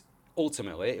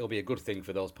 ultimately it'll be a good thing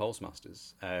for those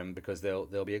postmasters, because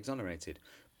they'll be exonerated.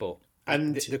 But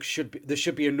there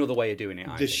should be another way of doing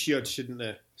it. Shouldn't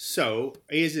there? So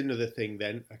here's another thing.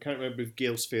 Then I can't remember if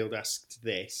Gilsfield asked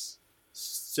this.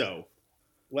 So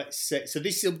let's say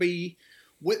this will be.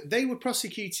 They were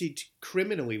prosecuted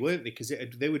criminally, weren't they? Because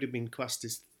they would have been classed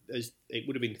as it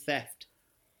would have been theft,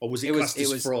 or was it classed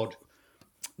as fraud?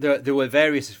 There were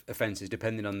various offences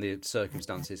depending on the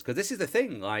circumstances. Because this is the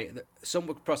thing: some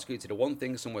were prosecuted of one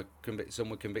thing, some were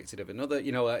convicted of another.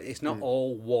 It's not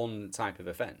all one type of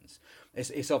offence.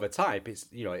 It's of a type. It's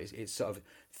sort of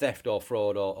theft or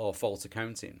fraud or false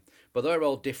accounting. But they're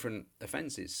all different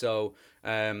offences. So.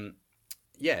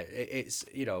 Yeah, it's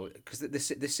because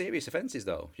they're serious offences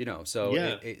though, so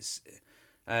yeah. It's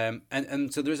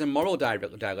and so there's a moral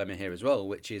dilemma here as well,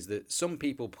 which is that some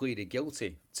people pleaded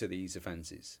guilty to these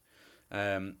offences,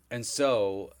 and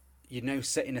so you're now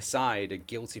setting aside a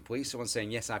guilty plea, someone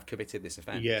saying yes, I've committed this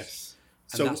offence. Yes.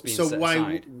 And so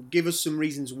why give us some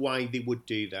reasons why they would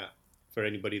do that for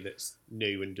anybody that's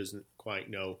new and doesn't quite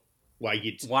know.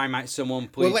 Why might someone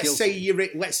plead guilty?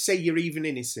 Let's say you're even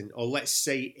innocent, or let's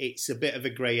say it's a bit of a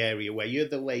grey area where you're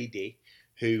the lady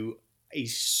who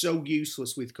is so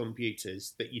useless with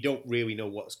computers that you don't really know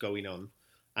what's going on.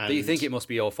 But you think it must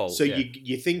be your fault. So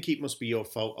you think it must be your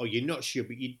fault, or you're not sure,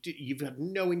 but you've had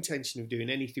no intention of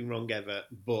doing anything wrong ever,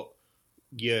 but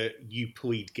you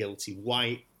plead guilty.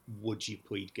 Why would you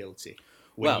plead guilty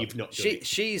when you've not done it?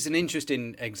 She's an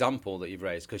interesting example that you've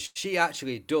raised, because she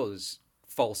actually does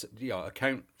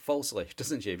account falsely,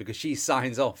 doesn't she? Because she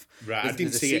signs off. Right, I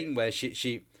didn't see it.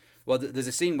 Where there's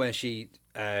a scene where she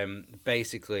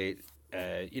basically,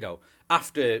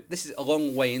 after this is a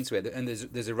long way into it, and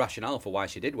there's a rationale for why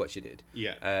she did what she did.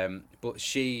 Yeah. But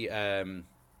she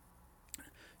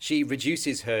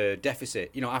reduces her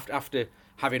deficit. After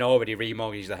having already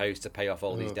remortgaged the house to pay off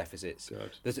all these deficits,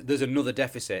 there's another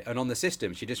deficit, and on the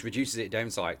system she just reduces it down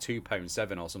to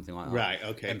 £2.7 or something like that. Right.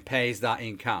 Okay. And pays that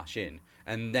in cash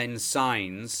and then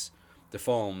signs the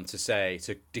form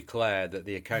to declare that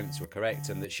the accounts were correct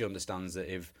and that she understands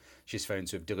that if she's found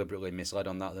to have deliberately misled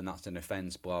on that, then that's an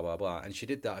offence, blah, blah, blah. And she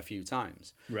did that a few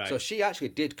times. Right. So she actually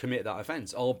did commit that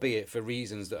offence, albeit for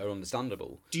reasons that are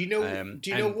understandable. Do you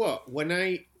know what? When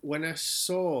I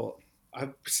saw... I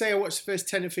watched the first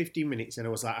 10 or 15 minutes and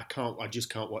I was like, I just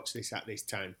can't watch this at this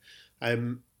time.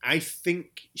 I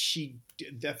think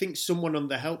someone on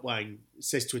the helpline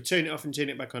says to her, turn it off and turn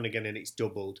it back on again, and it's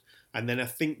doubled. And then I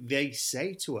think they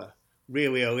say to her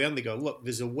really early on, they go, look,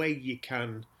 there's a way you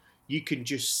can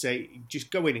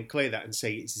just go in and clear that and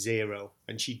say it's 0.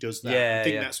 And she does that. Yeah, I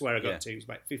think that's where I got to. It was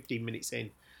about 15 minutes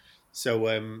in. So,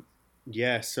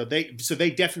 so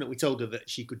they definitely told her that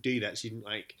she could do that. She didn't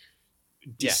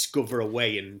discover a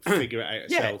way and figure it out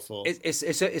herself. Or...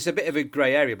 It's a bit of a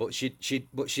grey area, but she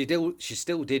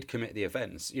still did commit the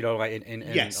offence. You know, like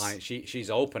yes. like she's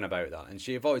open about that, and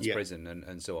she avoids prison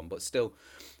and so on. But still,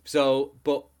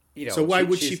 but you know, so why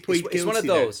would she plead guilty? It's one of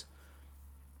those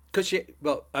because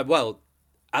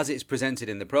as it's presented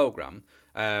in the programme,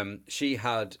 she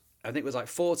had, I think it was like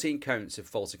 14 counts of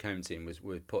false accounting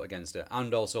were put against her,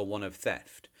 and also one of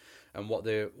theft. And what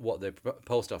the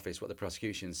post office, what the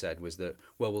prosecution said was that,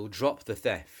 well, we'll drop the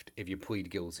theft if you plead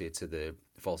guilty to the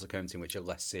false accounting, which are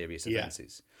less serious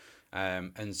offences.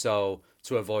 And so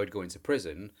to avoid going to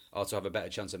prison, or to have a better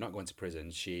chance of not going to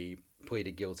prison, she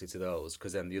pleaded guilty to those,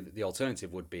 because then the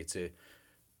alternative would be to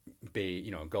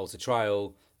go to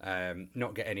trial,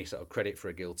 not get any sort of credit for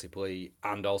a guilty plea,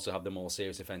 and also have the more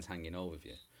serious offence hanging over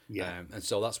you. Yeah. And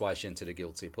so that's why she entered a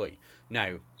guilty plea.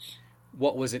 Now,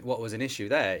 what was an issue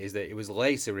there is that it was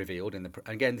later revealed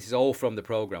again, this is all from the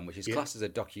programme, which is classed as a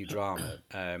docudrama,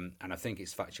 and I think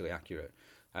it's factually accurate.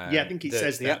 I think it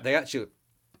says that.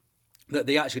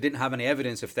 They actually didn't have any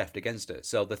evidence of theft against her,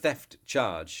 so the theft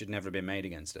charge should never have been made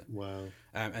against her. Wow.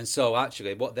 And so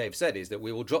actually what they've said is that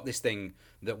we will drop this thing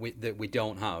that we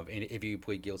don't have if you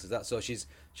plead guilty to that. So she's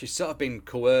sort of been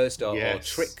coerced or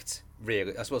tricked,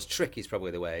 really. I suppose trick is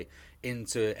probably the way,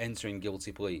 into entering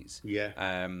guilty pleas.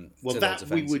 Yeah. Well, that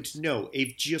we would know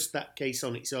if just that case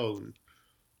on its own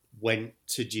went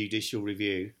to judicial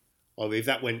review, or if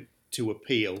that went to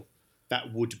appeal,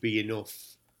 that would be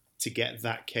enough to get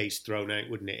that case thrown out,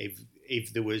 wouldn't it?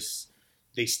 If there was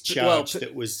this charge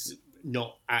that was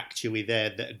not actually there,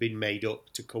 that had been made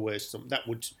up to coerce something, that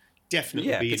would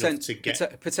definitely be enough to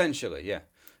get... Potentially, yeah.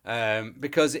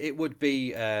 Because it would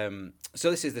be... so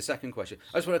this is the second question.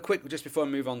 I just want to just before I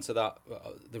move on to that,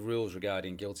 the rules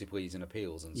regarding guilty pleas and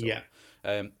appeals and so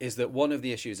on, is that one of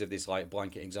the issues of this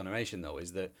blanket exoneration, though,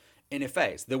 is that, in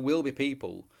effect, there will be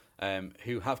people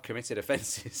who have committed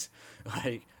offences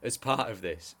as part of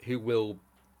this who will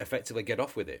effectively get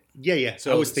off with it. Yeah.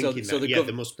 So I was thinking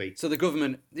there must be. So the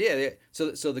government,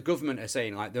 So the government are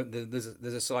saying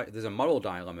there's a moral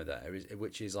dilemma there,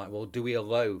 which is well, do we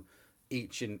allow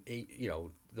each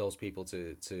those people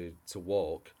to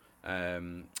walk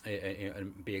and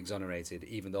be exonerated,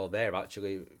 even though they're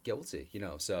actually guilty?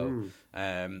 So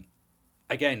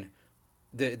again,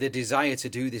 the desire to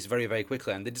do this very, very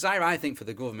quickly, and the desire, I think, for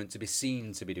the government to be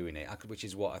seen to be doing it, which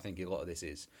is what I think a lot of this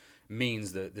is,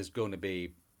 means that there's going to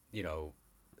be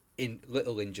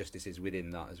little injustices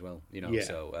within that as well.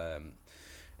 So.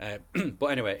 But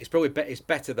anyway, it's probably it's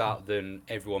better that than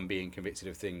everyone being convicted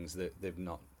of things that they've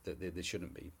not, that they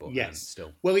shouldn't be. But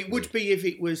still, well, it would be if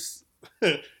it was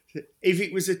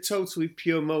a totally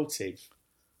pure motive.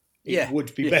 It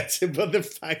would be better. But the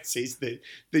fact is that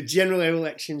the general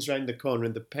elections round the corner,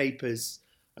 and the papers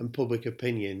and public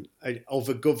opinion of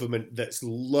a government that's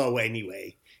low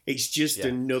anyway. It's just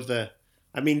another.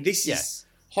 I mean, this is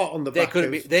hot on the back.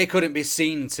 They couldn't be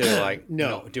seen to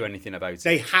not do anything about it.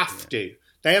 They have to.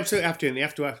 They absolutely have to, and they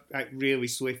have to act really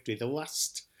swiftly. The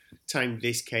last time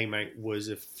this came out was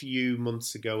a few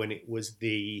months ago, and it was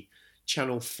the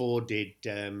Channel 4 did,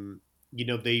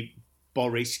 the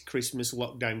Boris Christmas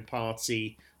lockdown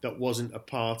party that wasn't a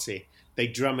party. They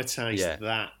dramatised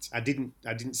that. I didn't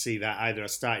see that either. I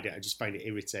started it. I just find it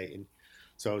irritating.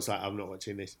 So I was like, I'm not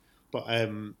watching this. But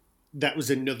that was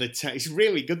another... It's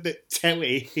really good that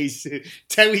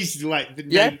Telly's like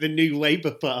the new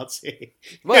Labour Party.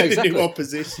 Well, exactly. The new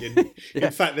opposition.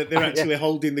 In fact, that they're actually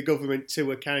holding the government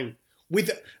to account.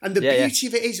 And the beauty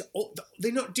of it is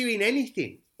they're not doing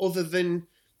anything other than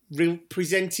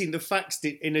presenting the facts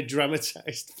in a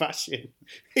dramatised fashion.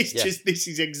 It's just, this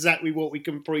is exactly what we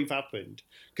can prove happened.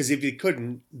 Because if they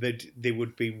couldn't, they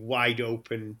would be wide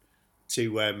open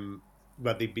to...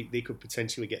 they could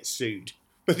potentially get sued.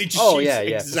 But they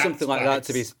just for something like that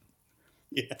to be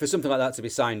for something like that to be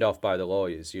signed off by the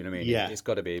lawyers, you know what I mean? It's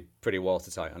got to be pretty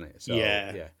watertight on it. So,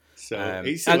 So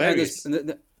it's hilarious.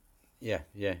 It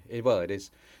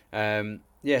is.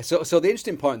 So the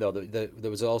interesting point though that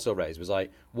was also raised was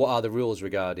what are the rules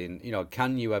regarding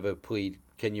can you ever plead?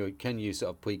 Can you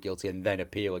sort of plead guilty and then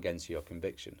appeal against your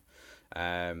conviction?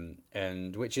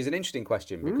 And which is an interesting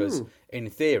question because in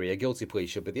theory a guilty plea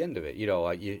should be the end of it.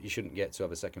 You shouldn't get to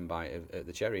have a second bite of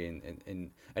the cherry,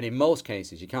 and in most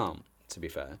cases you can't. to be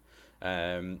fair.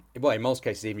 Well, in most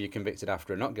cases, even if you're convicted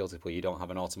after a not guilty plea, you don't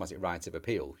have an automatic right of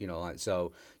appeal.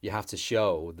 So you have to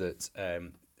show that.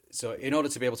 So in order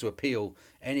to be able to appeal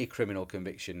any criminal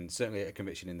conviction, certainly a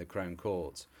conviction in the Crown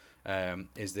Court,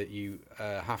 is that you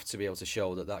have to be able to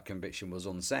show that that conviction was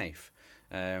unsafe.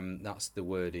 That's the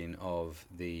wording of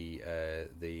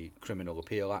the Criminal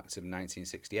Appeal Act of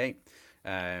 1968.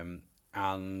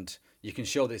 And you can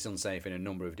show that it's unsafe in a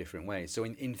number of different ways. So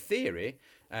in theory,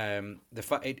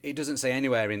 it doesn't say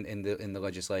anywhere in the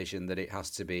legislation that it has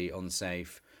to be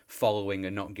unsafe following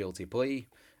a not guilty plea.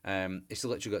 It's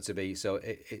literally got to be. So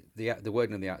the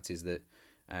wording of the Act is that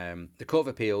the Court of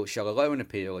Appeal shall allow an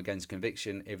appeal against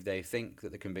conviction if they think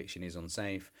that the conviction is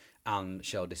unsafe, and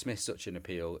shall dismiss such an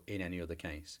appeal in any other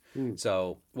case.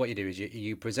 So what you do is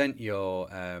you present your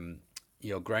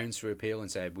grounds for appeal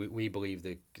and say, we believe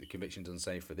the conviction is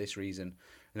unsafe for this reason,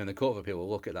 and then the Court of Appeal will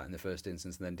look at that in the first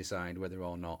instance and then decide whether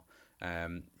or not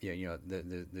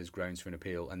there's grounds for an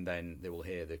appeal, and then they will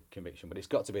hear the conviction. But it's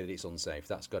got to be that it's unsafe.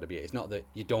 That's got to be it. It's not that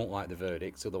you don't like the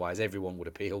verdict, otherwise everyone would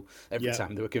appeal every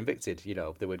time they were convicted.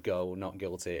 They would go not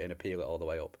guilty and appeal it all the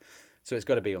way up. So it's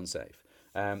got to be unsafe.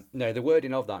 Now, the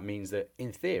wording of that means that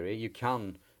in theory you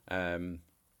can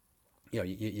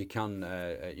you can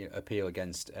appeal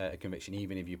against a conviction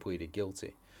even if you pleaded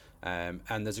guilty. And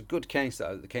there's a good case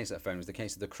the case that I found was the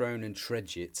case of the Crown and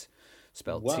Tredget,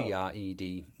 spelled Tredget,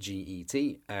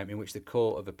 in which the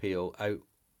Court of Appeal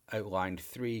outlined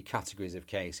 3 categories of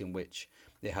case in which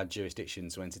they had jurisdiction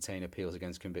to entertain appeals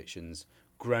against convictions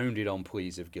grounded on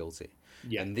pleas of guilty.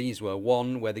 Yeah. And these were: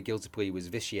 1, where the guilty plea was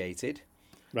vitiated.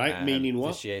 Right, meaning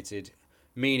what? Vitiated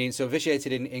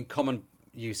in common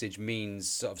usage means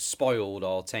sort of spoiled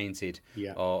or tainted,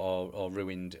 or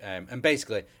ruined, and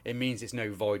basically it means it's now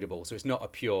voidable. So it's not a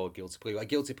pure guilty plea. A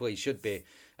guilty plea should be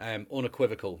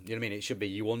unequivocal. You know what I mean? It should be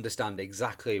you understand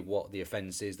exactly what the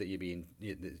offence is that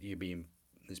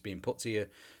that's being put to you.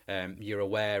 You're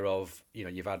aware of,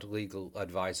 you've had legal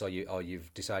advice, or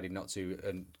you've decided not to,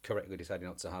 and correctly decided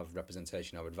not to have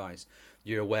representation or advice.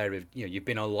 You're aware of, you've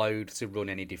been allowed to run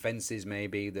any defences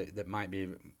maybe that might be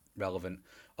relevant.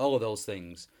 All of those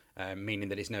things, meaning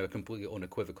that it's now a completely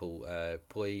unequivocal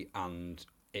plea, and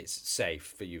it's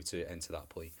safe for you to enter that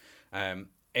plea. And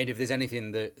if there's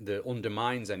anything that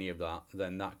undermines any of that,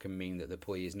 then that can mean that the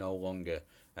plea is no longer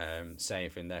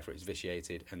safe, and therefore it's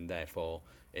vitiated, and therefore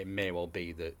it may well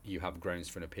be that you have grounds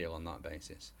for an appeal on that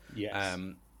basis. Yes.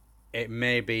 It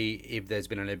may be if there's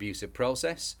been an abusive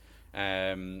process,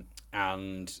 and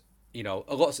there's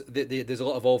a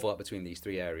lot of overlap between these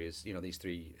 3 areas. These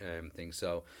 3 things.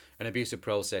 So an abusive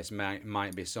process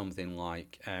might be something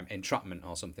like entrapment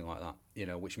or something like that.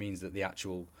 Which means that the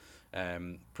actual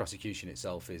prosecution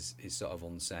itself is sort of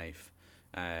unsafe,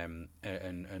 and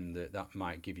that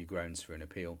might give you grounds for an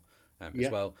appeal as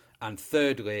well. And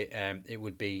thirdly, it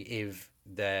would be if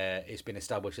it's been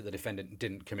established that the defendant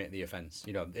didn't commit the offence.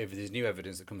 If there's new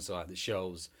evidence that comes to light that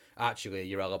shows actually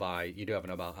you do have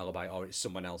an alibi, or it's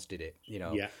someone else did it.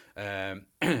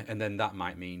 And then that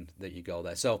might mean that you go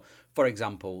there. So, for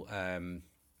example, the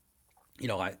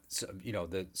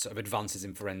sort of advances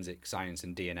in forensic science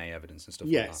and DNA evidence and stuff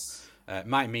like that.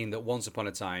 Might mean that once upon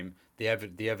a time the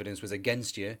evidence was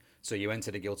against you, so you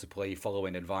entered a guilty plea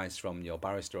following advice from your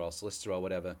barrister or solicitor or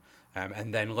whatever,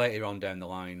 and then later on down the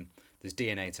line there's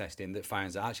DNA testing that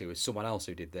finds that actually it was someone else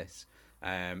who did this,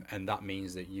 and that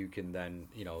means that you can then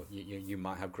you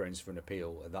might have grounds for an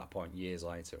appeal at that point years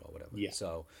later or whatever.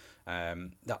 So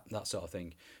that sort of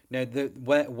thing. Now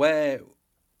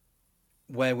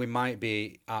where we might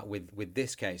be at with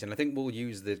this case, and I think we'll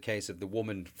use the case of the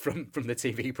woman from the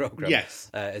TV program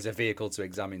as a vehicle to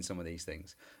examine some of these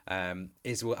things. I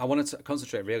wanted to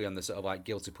concentrate really on the sort of like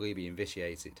guilty plea being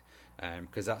vitiated,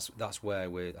 because that's where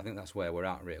we're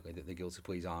at really. That the guilty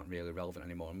pleas aren't really relevant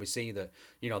anymore, and we see that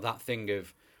that thing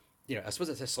of I suppose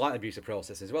it's a slight abusive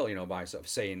process as well. By sort of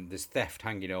saying there's theft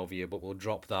hanging over you, but we'll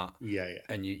drop that.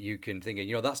 And you can think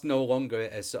that's no longer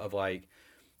as sort of like.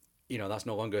 That's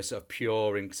no longer a sort of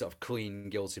pure and sort of clean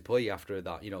guilty plea after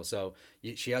that. So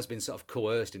she has been sort of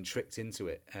coerced and tricked into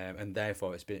it, and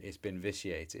therefore it's been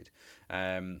vitiated.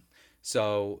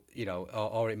 So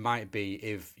or it might be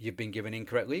if you've been given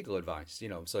incorrect legal advice.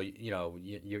 So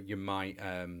you might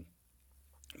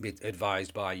be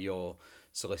advised by your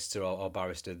solicitor or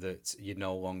barrister that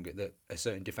that a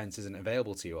certain defence isn't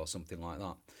available to you or something like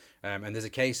that. And there's a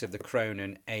case of the Crown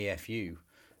and AFU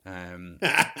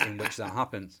in which that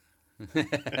happens.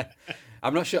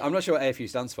 I'm not sure what AFU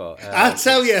stands for. I'll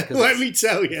tell you. Let me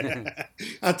tell you.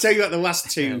 I'll tell you what the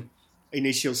last 2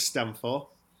 initials stand for.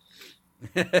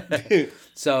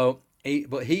 So,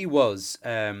 he was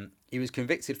he was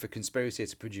convicted for conspiracy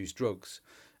to produce drugs,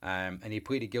 and he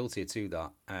pleaded guilty to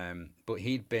that. But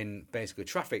he'd been basically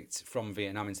trafficked from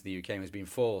Vietnam into the UK and was being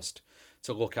forced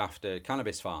to look after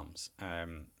cannabis farms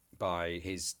by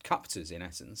his captors, in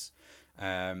essence.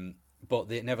 But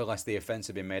nevertheless, the offence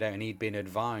had been made out, and he'd been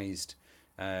advised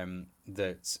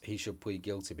that he should plead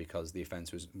guilty because the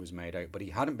offence was made out. But he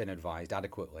hadn't been advised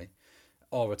adequately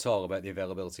or at all about the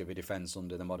availability of a defence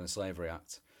under the Modern Slavery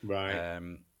Act. Right.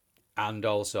 And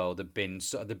also there'd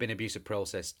been abusive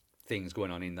process things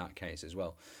going on in that case as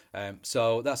well.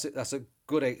 So that's a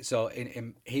good. So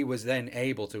he was then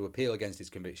able to appeal against his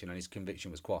conviction, and his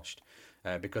conviction was quashed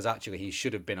because actually he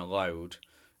should have been allowed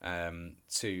to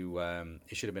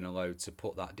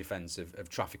put that defence of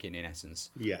trafficking, in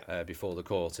essence, before the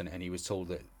court, and he was told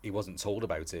that he wasn't told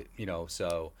about it,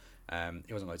 so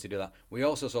he wasn't allowed to do that. We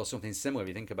also saw something similar. If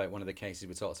you think about one of the cases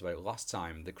we talked about last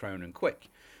time, the Crown and Quick,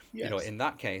 in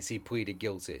that case he pleaded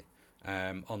guilty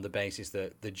on the basis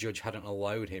that the judge hadn't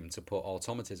allowed him to put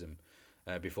automatism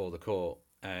before the court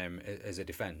as a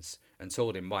defence, and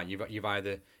told him, "Why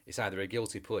it's either a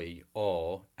guilty plea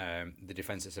or the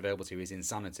defence that's available to you is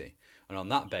insanity." And on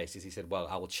that basis, he said, "Well,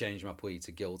 I will change my plea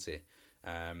to guilty,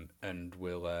 and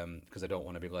will because I don't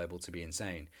want to be labelled to be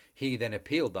insane." He then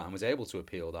appealed that and was able to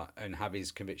appeal that and have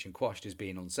his conviction quashed as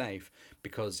being unsafe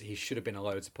because he should have been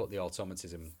allowed to put the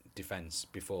automatism defence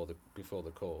before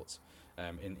the court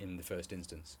in the first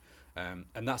instance.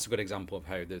 And that's a good example of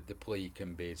how the plea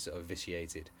can be sort of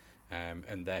vitiated.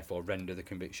 And therefore render the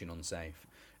conviction unsafe.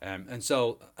 And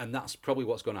that's probably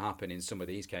what's going to happen in some of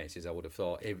these cases, I would have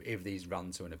thought, if these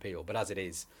ran to an appeal. But as it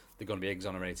is, they're going to be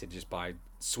exonerated just by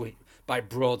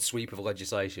broad sweep of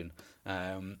legislation.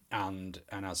 And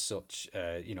as such,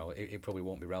 it probably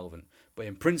won't be relevant. But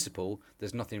in principle,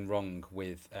 there's nothing wrong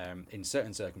with, in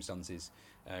certain circumstances,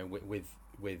 with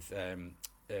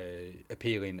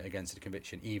appealing against a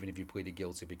conviction, even if you pleaded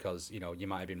guilty, because you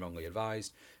might have been wrongly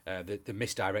advised. The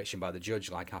misdirection by the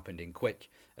judge, like happened in Quick,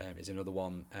 is another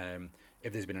one.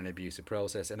 If there's been an abusive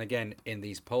process, and again in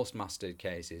these postmaster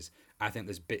cases, I think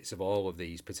there's bits of all of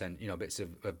these bits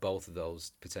of both of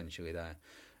those potentially there.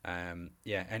 And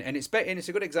it's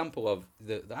a good example of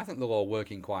I think the law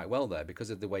working quite well there because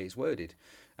of the way it's worded.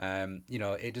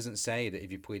 It doesn't say that if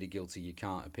you pleaded guilty you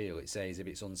can't appeal. It says if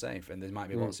it's unsafe, and there might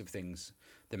be lots of things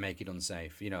that make it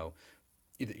unsafe. We've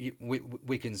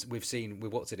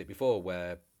looked at it before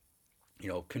where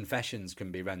confessions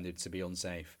can be rendered to be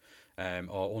unsafe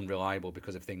or unreliable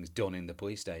because of things done in the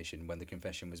police station when the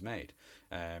confession was made,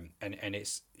 and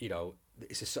it's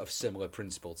it's a sort of similar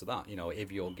principle to that.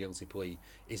 If your guilty plea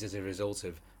is as a result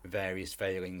of various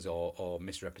failings or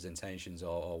misrepresentations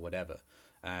or whatever,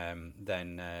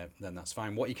 then that's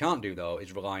fine. What you can't do though is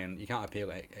you can't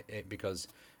appeal it because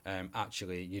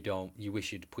actually you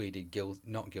wish you'd pleaded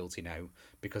not guilty now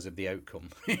because of the outcome.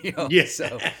 Yes.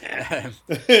 So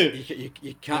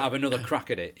you can't have another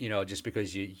crack at it, just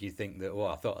because you think that,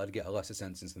 I thought I'd get a lesser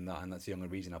sentence than that, and that's the only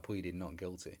reason I pleaded not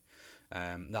guilty.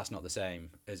 That's not the same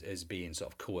as being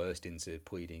sort of coerced into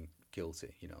pleading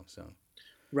guilty, so.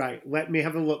 Right, let me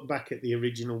have a look back at the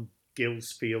original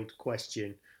Gillsfield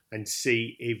question and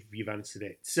see if you've answered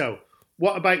it. So,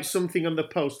 what about something on the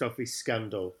post office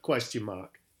scandal? ?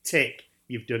 Tick,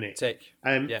 you've done it. Tick,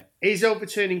 yeah. Is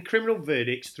overturning criminal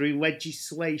verdicts through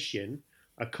legislation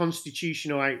a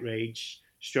constitutional outrage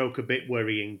 / a bit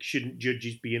worrying? Shouldn't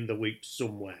judges be in the loop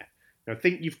somewhere? Now, I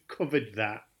think you've covered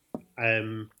that.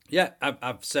 Yeah,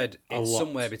 I've said it's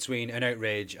somewhere between an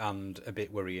outrage and a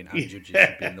bit worrying, and judges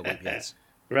should be in the loop, yes.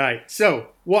 Right, so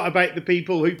what about the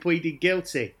people who pleaded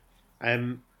guilty?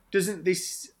 Doesn't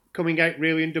this coming out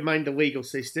really undermine the legal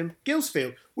system?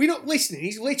 Gillsfield, we're not listening.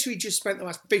 He's literally just spent the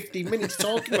last 15 minutes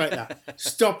talking about that.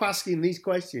 Stop asking these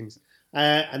questions.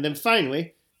 And then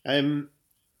finally,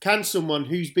 can someone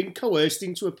who's been coerced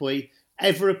into a plea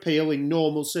ever appeal in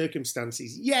normal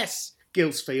circumstances? Yes,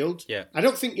 Gillsfield. Yeah. I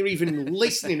don't think you're even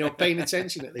listening or paying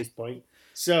attention at this point.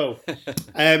 So,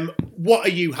 what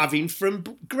are you having from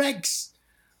Greggs?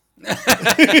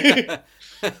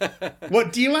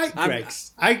 What do you like,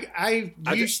 Greggs? I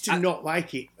used to not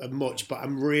like it much, but I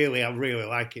really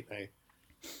like it now.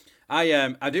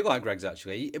 I do like Greggs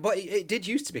actually, but it did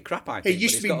used to be crap. I think it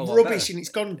used to be rubbish, and it's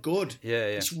gone good. Yeah,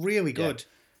 it's really good.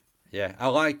 Yeah, I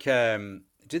like.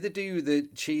 Did they do the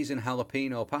cheese and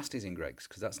jalapeno pasties in Greggs?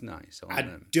 Because that's nice. I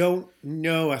don't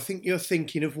know. I think you're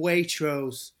thinking of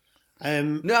Waitrose.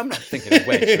 No, I'm not thinking of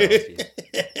Waitrose.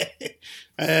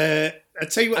 I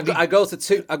tell you what, I go to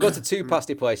two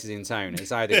pasty places in town.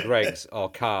 It's either Greggs or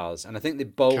Cars, and I think they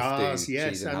both do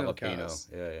cheese and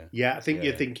jalapeno. Yeah, I think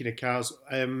you're thinking of Cars.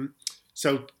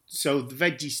 So the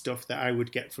veggie stuff that I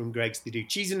would get from Greggs, they do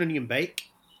cheese and onion bake.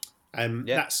 Yeah.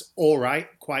 That's all right,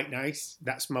 quite nice.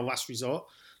 That's my last resort.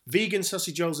 Vegan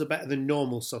sausage rolls are better than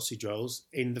normal sausage rolls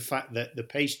in the fact that the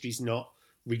pastry's not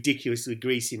ridiculously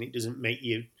greasy and it doesn't make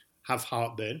you have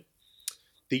heartburn.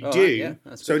 They All do. right, yeah,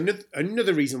 that's So good.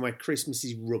 another reason why Christmas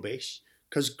is rubbish,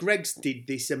 because Greggs did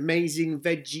this amazing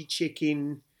veggie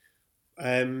chicken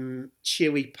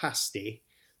chili pasty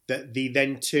that they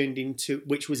then turned into,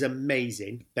 which was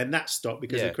amazing. Then that stopped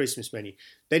because of Yeah. the Christmas menu.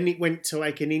 Then it went to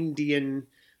like an Indian,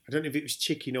 I don't know if it was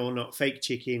chicken or not, fake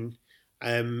chicken,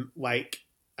 like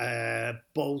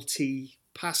Balti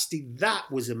pasty.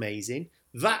 That was amazing.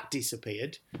 That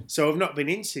disappeared. So I've not been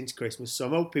in since Christmas. So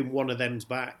I'm hoping one of them's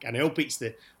back, and I hope it's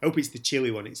the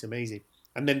chili one. It's amazing.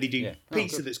 And then they do Yeah. Oh,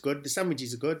 pizza good. that's good. The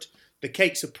sandwiches are good. The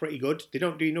cakes are pretty good. They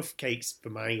don't do enough cakes for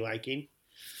my liking.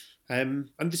 And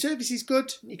the service is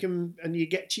good. You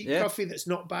get cheap Yeah. coffee that's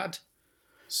not bad.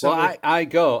 So Well, I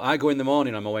go in the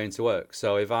morning on my way into work.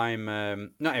 So if I'm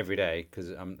not every day because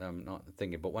I'm not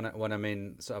thinking, but when I'm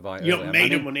in sort of like you early, don't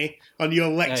made I'm of money on your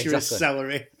lecturer's exactly.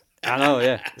 salary. I know,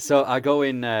 yeah. So I go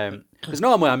in because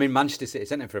normally I'm in Manchester City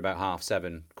Centre for about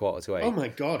 7:30, 7:45. Oh my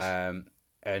god!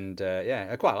 Yeah,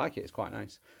 I quite like it. It's quite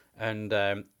nice. And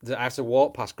I have to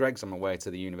walk past Greggs on my way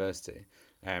to the university.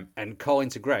 And call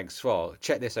into Greggs for,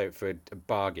 check this out for a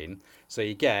bargain. So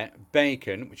you get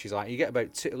bacon, which is like, you get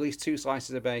about at least 2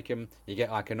 slices of bacon. You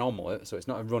get like an omelette, so it's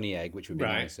not a runny egg, which would be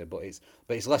Right. nicer, but it's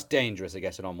less dangerous, I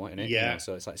guess, an omelette, isn't it? Yeah.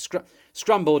 So it's like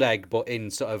scrambled egg, but in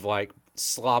sort of like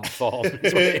slab form.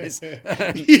 Is what it is.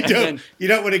 You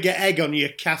don't want to get egg on your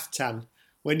caftan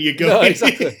when you go. No,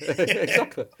 exactly,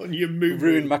 exactly. On your move.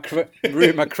 Ruin my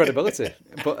credibility.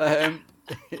 But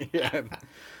yeah.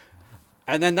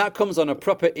 And then that comes on a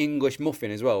proper English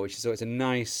muffin as well, so it's a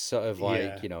nice sort of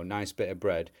like, Yeah. Nice bit of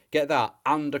bread. Get that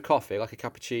and a coffee, like a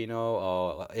cappuccino,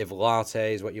 or if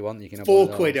latte is what you want, you can have one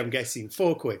of £4, those. I'm guessing.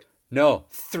 £4. No,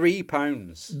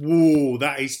 £3. Whoa,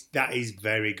 that is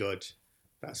very good.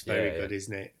 That's very Yeah, good,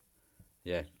 isn't it?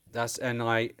 Yeah,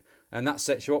 and that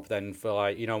sets you up then for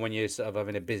like, when you're sort of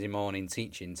having a busy morning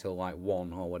teaching till like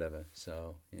 1 or whatever.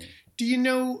 So yeah. Do you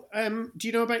know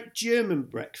about German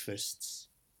breakfasts?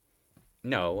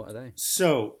 No, what are they?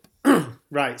 So,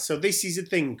 right. So this is a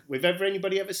thing. If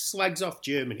anybody ever slags off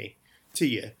Germany to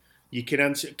you, you can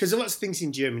answer, because lots of things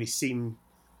in Germany seem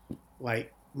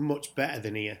like much better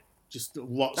than here. Just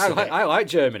lots of it. I like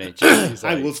Germany. Jesus,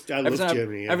 I like, love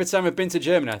Germany. Yeah. Every time I've been to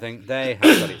Germany, I think they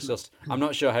have got it sussed. I'm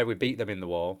not sure how we beat them in the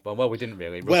war, but we didn't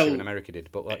really. Russia and America did,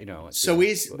 but Here's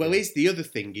the other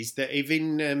thing is that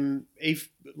if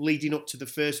leading up to the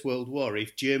First World War,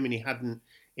 if Germany hadn't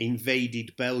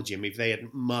invaded Belgium, if they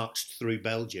hadn't marched through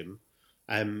Belgium,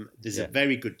 there's a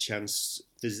very good chance.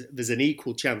 There's an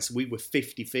equal chance we were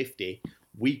 50-50.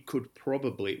 We would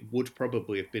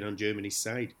probably have been on Germany's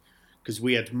side, because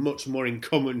we had much more in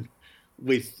common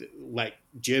with like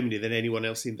Germany than anyone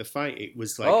else in the fight. It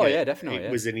was like definitely.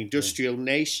 It was an industrial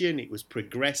nation. It was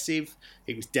progressive.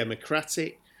 It was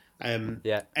democratic.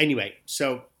 Anyway,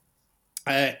 so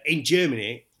in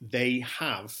Germany they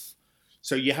have.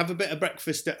 So you have a bit of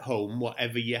breakfast at home,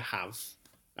 whatever you have,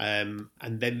 and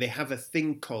then they have a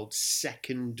thing called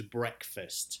second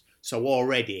breakfast. So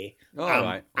already,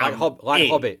 right, like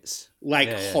hobbits,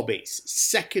 hobbits.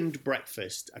 Second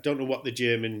breakfast. I don't know what the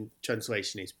German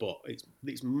translation is, but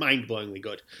it's mind-blowingly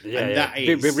good. Yeah, and that is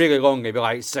it'd be really long. It'd be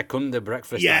like second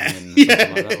breakfast. Yeah, Something like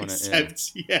that,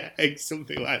 wouldn't it?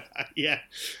 Something like that. Yeah.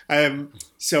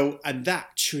 So and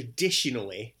that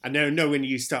traditionally, I know when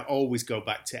you start, always go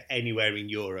back to anywhere in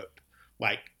Europe,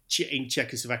 like in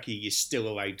Czechoslovakia, you're still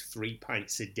allowed 3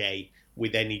 pints a day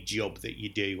with any job that you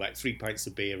do, like 3 pints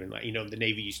of beer, and like the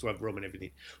Navy used to have rum and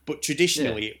everything. But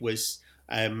traditionally, it was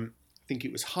I think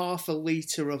it was half a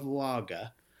litre of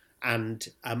lager and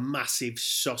a massive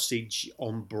sausage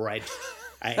on bread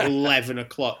at 11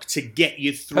 o'clock to get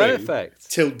you through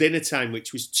till dinner time,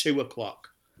 which was 2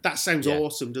 o'clock. That sounds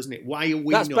awesome, doesn't it? Why are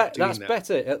we not doing that? That's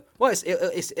better. Well, it's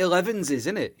 11s,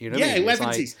 isn't it? You know what I mean?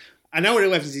 11s. An hour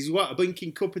 11s is what? A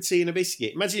blinking cup of tea and a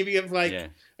biscuit. Imagine if you have like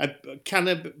a can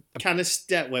of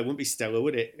Stella. Well, it wouldn't be Stella,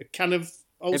 would it? A can of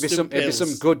Ulster It'd be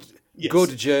some good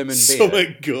German beer.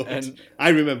 Something good. I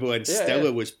remember when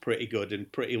Stella was pretty good and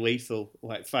pretty lethal,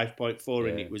 like 5.4,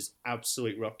 and it was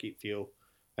absolute rocket fuel.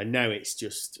 And now it's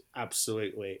just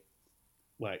absolutely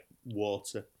like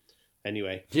water.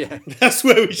 Anyway, that's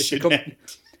where we should end.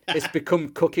 It's become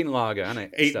cooking lager,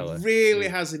 hasn't it, Stella? It really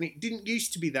has, and it didn't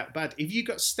used to be that bad. If you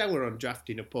got Stella on draft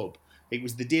in a pub, it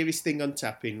was the dearest thing on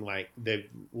tap in like the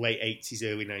late 80s,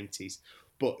 early 90s.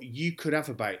 But you could have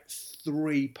about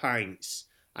 3 pints,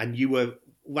 and you were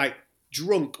like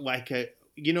drunk like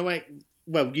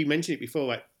well, you mentioned it before,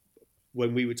 like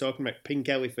when we were talking about pink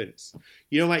elephants.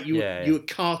 Like you were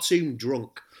cartoon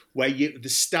drunk, where the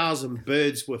stars and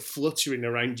birds were fluttering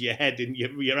around your head and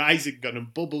your eyes had gone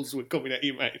and bubbles were coming out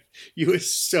your mouth. You were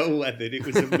so leathered. It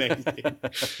was amazing.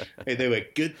 They were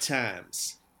good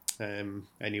times.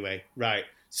 Anyway, right.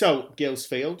 So,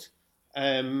 Gillsfield,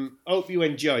 hope you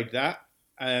enjoyed that.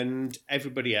 And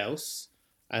everybody else,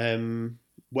 welcome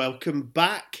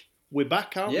back. We're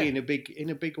back, aren't we, in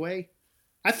a big way?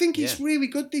 I think it's really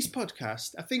good, this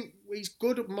podcast. I think it's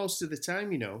good most of the time,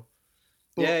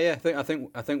 But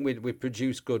I think we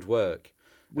produce good work.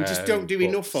 We just don't do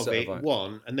enough of it,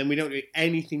 and then we don't do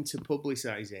anything to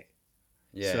publicise it.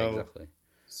 Yeah, exactly.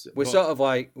 We're sort of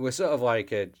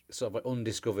like a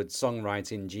undiscovered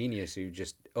songwriting genius who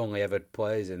just only ever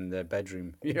plays in their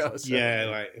bedroom. Yeah,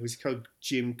 like it was called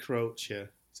Jim Croce.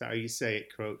 Is that how you say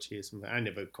it, Croce or something? I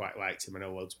never quite liked him. I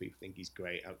know loads of people think he's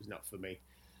great. That was not for me.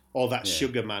 Or that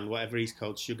Sugar Man, whatever he's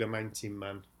called, Sugar Mountain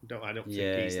Man. I don't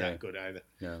think he's that good either.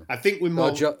 No. I think we're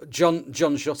more... John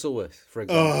Shuttleworth, for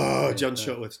example. Oh, John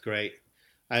Shuttleworth's great.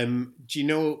 Do you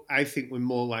know, I think we're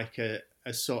more like a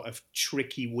sort of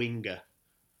tricky winger.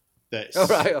 That's, oh,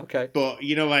 right, okay. But,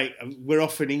 like, we're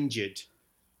often injured.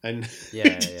 And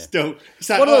don't... It's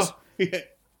like,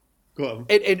 Go on.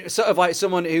 It sort of like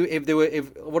someone who,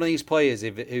 if one of these players,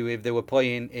 if they were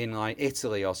playing in like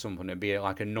Italy or something, it'd be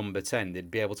like a number 10. They'd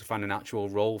be able to find an actual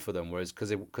role for them. Whereas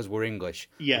because we're English,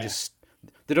 they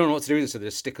don't know what to do with this, so they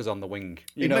just stick us on the wing.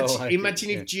 Imagine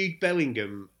if Jude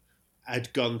Bellingham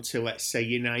had gone to, let's say,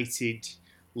 United,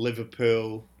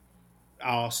 Liverpool,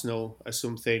 Arsenal, or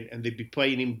something, and they'd be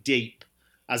playing him deep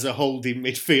as a holding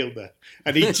midfielder,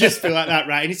 and he'd just feel like that.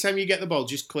 Right, anytime you get the ball,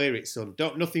 just clear it, son.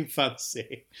 Nothing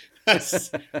fancy. I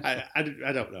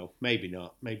don't know. Maybe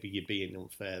not. Maybe you're being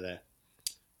unfair there.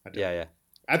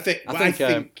 I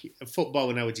think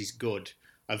football nowadays is good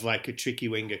of like a tricky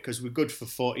winger because we're good for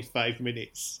 45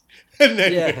 minutes and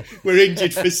then we're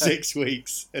injured for 6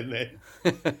 weeks and then.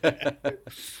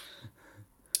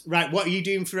 Right, what are you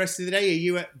doing for the rest of the day? Are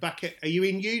you are you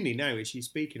in uni now? Is she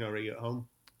speaking, or are you at home?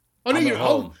 Oh no, you're at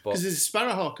home because there's a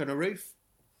sparrowhawk on a roof.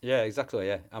 Yeah, exactly.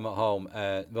 Yeah, I'm at home.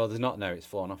 Well, there's not now; it's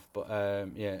fallen off. But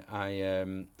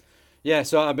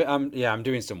So I'm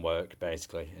doing some work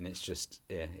basically, and it's just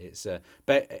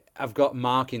But I've got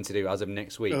marking to do as of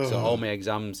next week. So all my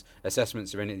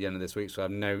assessments are in at the end of this week. So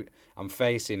I'm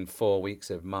facing 4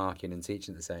 weeks of marking and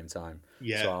teaching at the same time.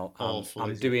 Yeah, so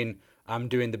I'm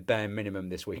doing the bare minimum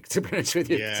this week, to be honest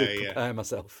with you, to prepare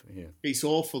myself. Yeah. It's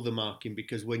awful, the marking,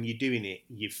 because when you're doing it,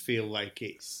 you feel like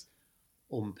it's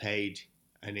unpaid,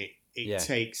 and it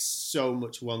takes so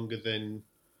much longer than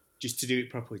just to do it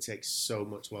properly. It takes so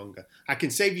much longer. I can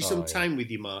save you some time with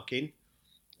your marking.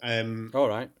 All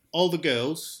right. All the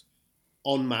girls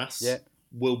en masse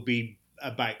will be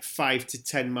about 5 to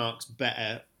 10 marks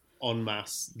better en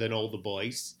masse than all the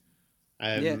boys.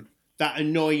 That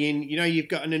annoying, you've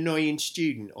got an annoying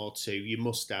student or two. You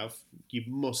must have.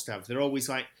 They're always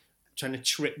like trying to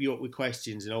trip you up with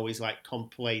questions and always like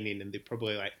complaining, and they're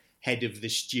probably like head of the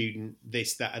student,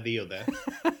 this, that, or the other.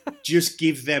 Just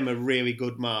give them a really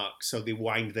good mark so they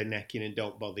wind their neck in and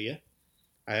don't bother you.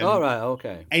 All right,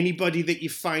 okay. Anybody that you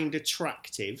find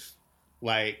attractive,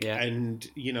 and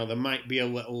there might be a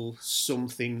little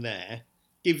something there,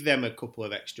 give them a couple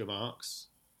of extra marks.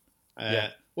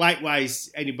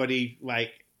 Likewise, anybody,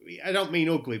 I don't mean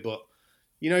ugly, but,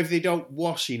 if they don't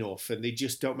wash enough and they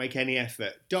just don't make any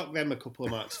effort, dock them a couple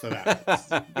of marks for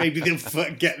that. Maybe they'll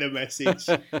get the message.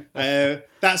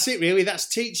 That's it, really. That's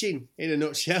teaching in a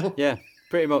nutshell. Yeah,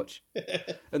 pretty much.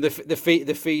 And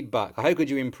the feedback, how could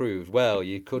you improve? Well,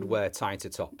 you could wear tighter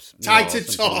tops. Tighter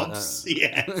tops,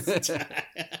 yes.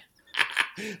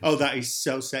 Oh, that is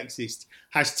so sexist.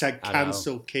 #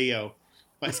 cancel Keo.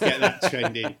 Let's get that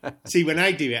trending. See, when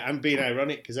I do it, I'm being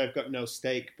ironic because I've got no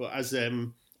stake. But as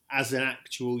an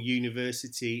actual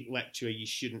university lecturer, you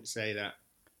shouldn't say that.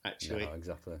 Actually, no,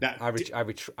 exactly.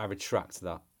 I retract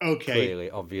that. Okay, clearly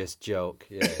obvious joke.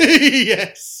 Yeah.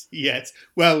 Yes.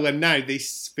 Well, and now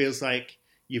this feels like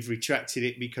you've retracted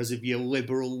it because of your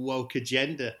liberal woke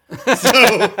agenda.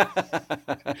 So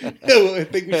I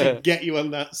think we should get you on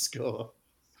that score.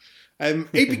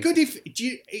 It'd be good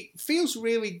it feels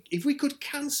really, if we could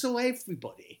cancel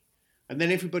everybody and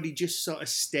then everybody just sort of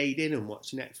stayed in and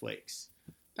watched Netflix,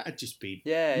 that'd just be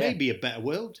maybe a better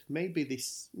world. Maybe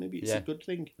it's a good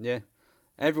thing. Yeah.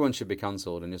 Everyone should be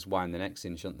cancelled and just wind the necks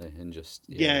in, shouldn't they? And just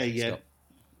stop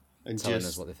and telling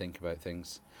us what they think about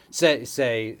things.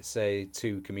 Say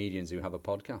 2 comedians who have a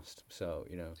podcast. So,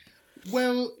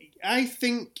 Well, I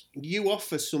think you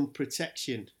offer some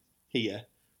protection here.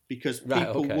 because Right,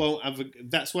 people okay. won't have.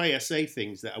 That's why I say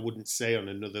things that I wouldn't say on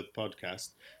another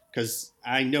podcast, because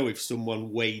I know if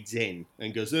someone wades in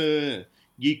and goes,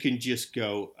 you can just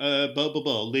go, blah, blah,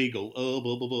 blah, legal, blah,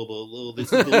 blah, blah, blah,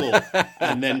 this is the law,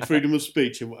 and then freedom of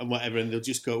speech and whatever, and they'll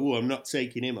just go, I'm not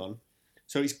taking him on.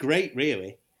 So it's great,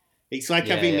 really. It's like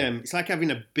it's like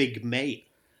having a big mate.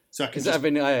 So I can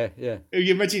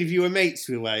You imagine if you were mates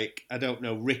with, like, I don't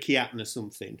know, Ricky Hatton or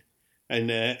something,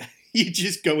 and you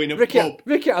just go in a pub.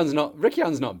 Ricky Hatton's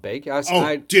not big.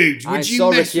 Dude, would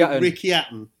you mess with Ricky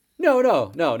Hatton?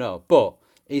 No. But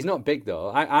he's not big though.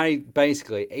 I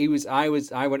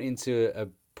went into a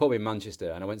pub in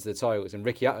Manchester and I went to the toilets and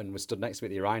Ricky Hatton was stood next to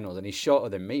me at the urinals and he's shorter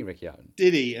than me, Ricky Hatton.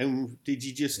 Did he? And did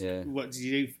you just what did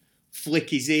you do? Flick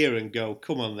his ear and go,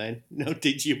 come on then. No,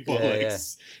 did you,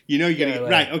 bollocks? You know you're going to...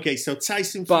 Right, okay, so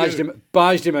Tyson Fury...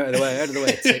 Barged him out of the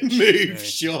way. Move,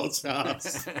 short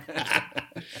ass.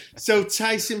 So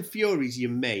Tyson Fury's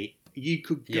your mate. You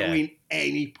could go in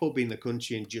any pub in the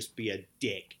country and just be a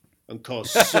dick and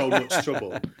cause so much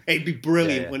trouble. It'd be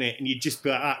brilliant, wouldn't it? And you'd just be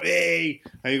like, hey,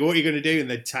 and you go, what are you going to do? And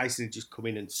then Tyson would just come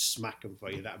in and smack him for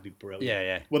you. That'd be brilliant.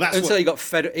 Yeah. Well, that's until he got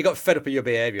fed up with your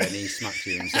behaviour and he smacked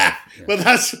you himself. Yeah. Well,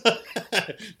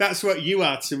 that's what you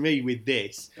are to me with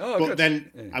this. Oh, but good.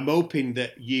 then I'm hoping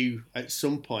that you, at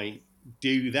some point,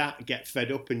 do that, get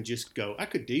fed up and just go, I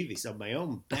could do this on my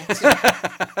own better.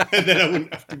 And then I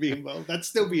wouldn't have to be involved. I'd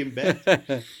still be in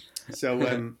bed.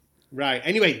 So, right.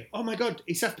 Anyway, oh my God,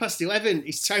 it's 11:30.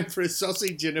 It's time for a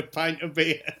sausage and a pint of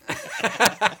beer.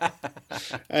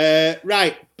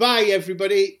 Right. Bye,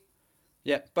 everybody.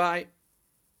 Yeah, bye.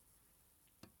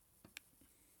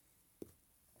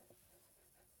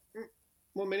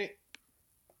 1 minute.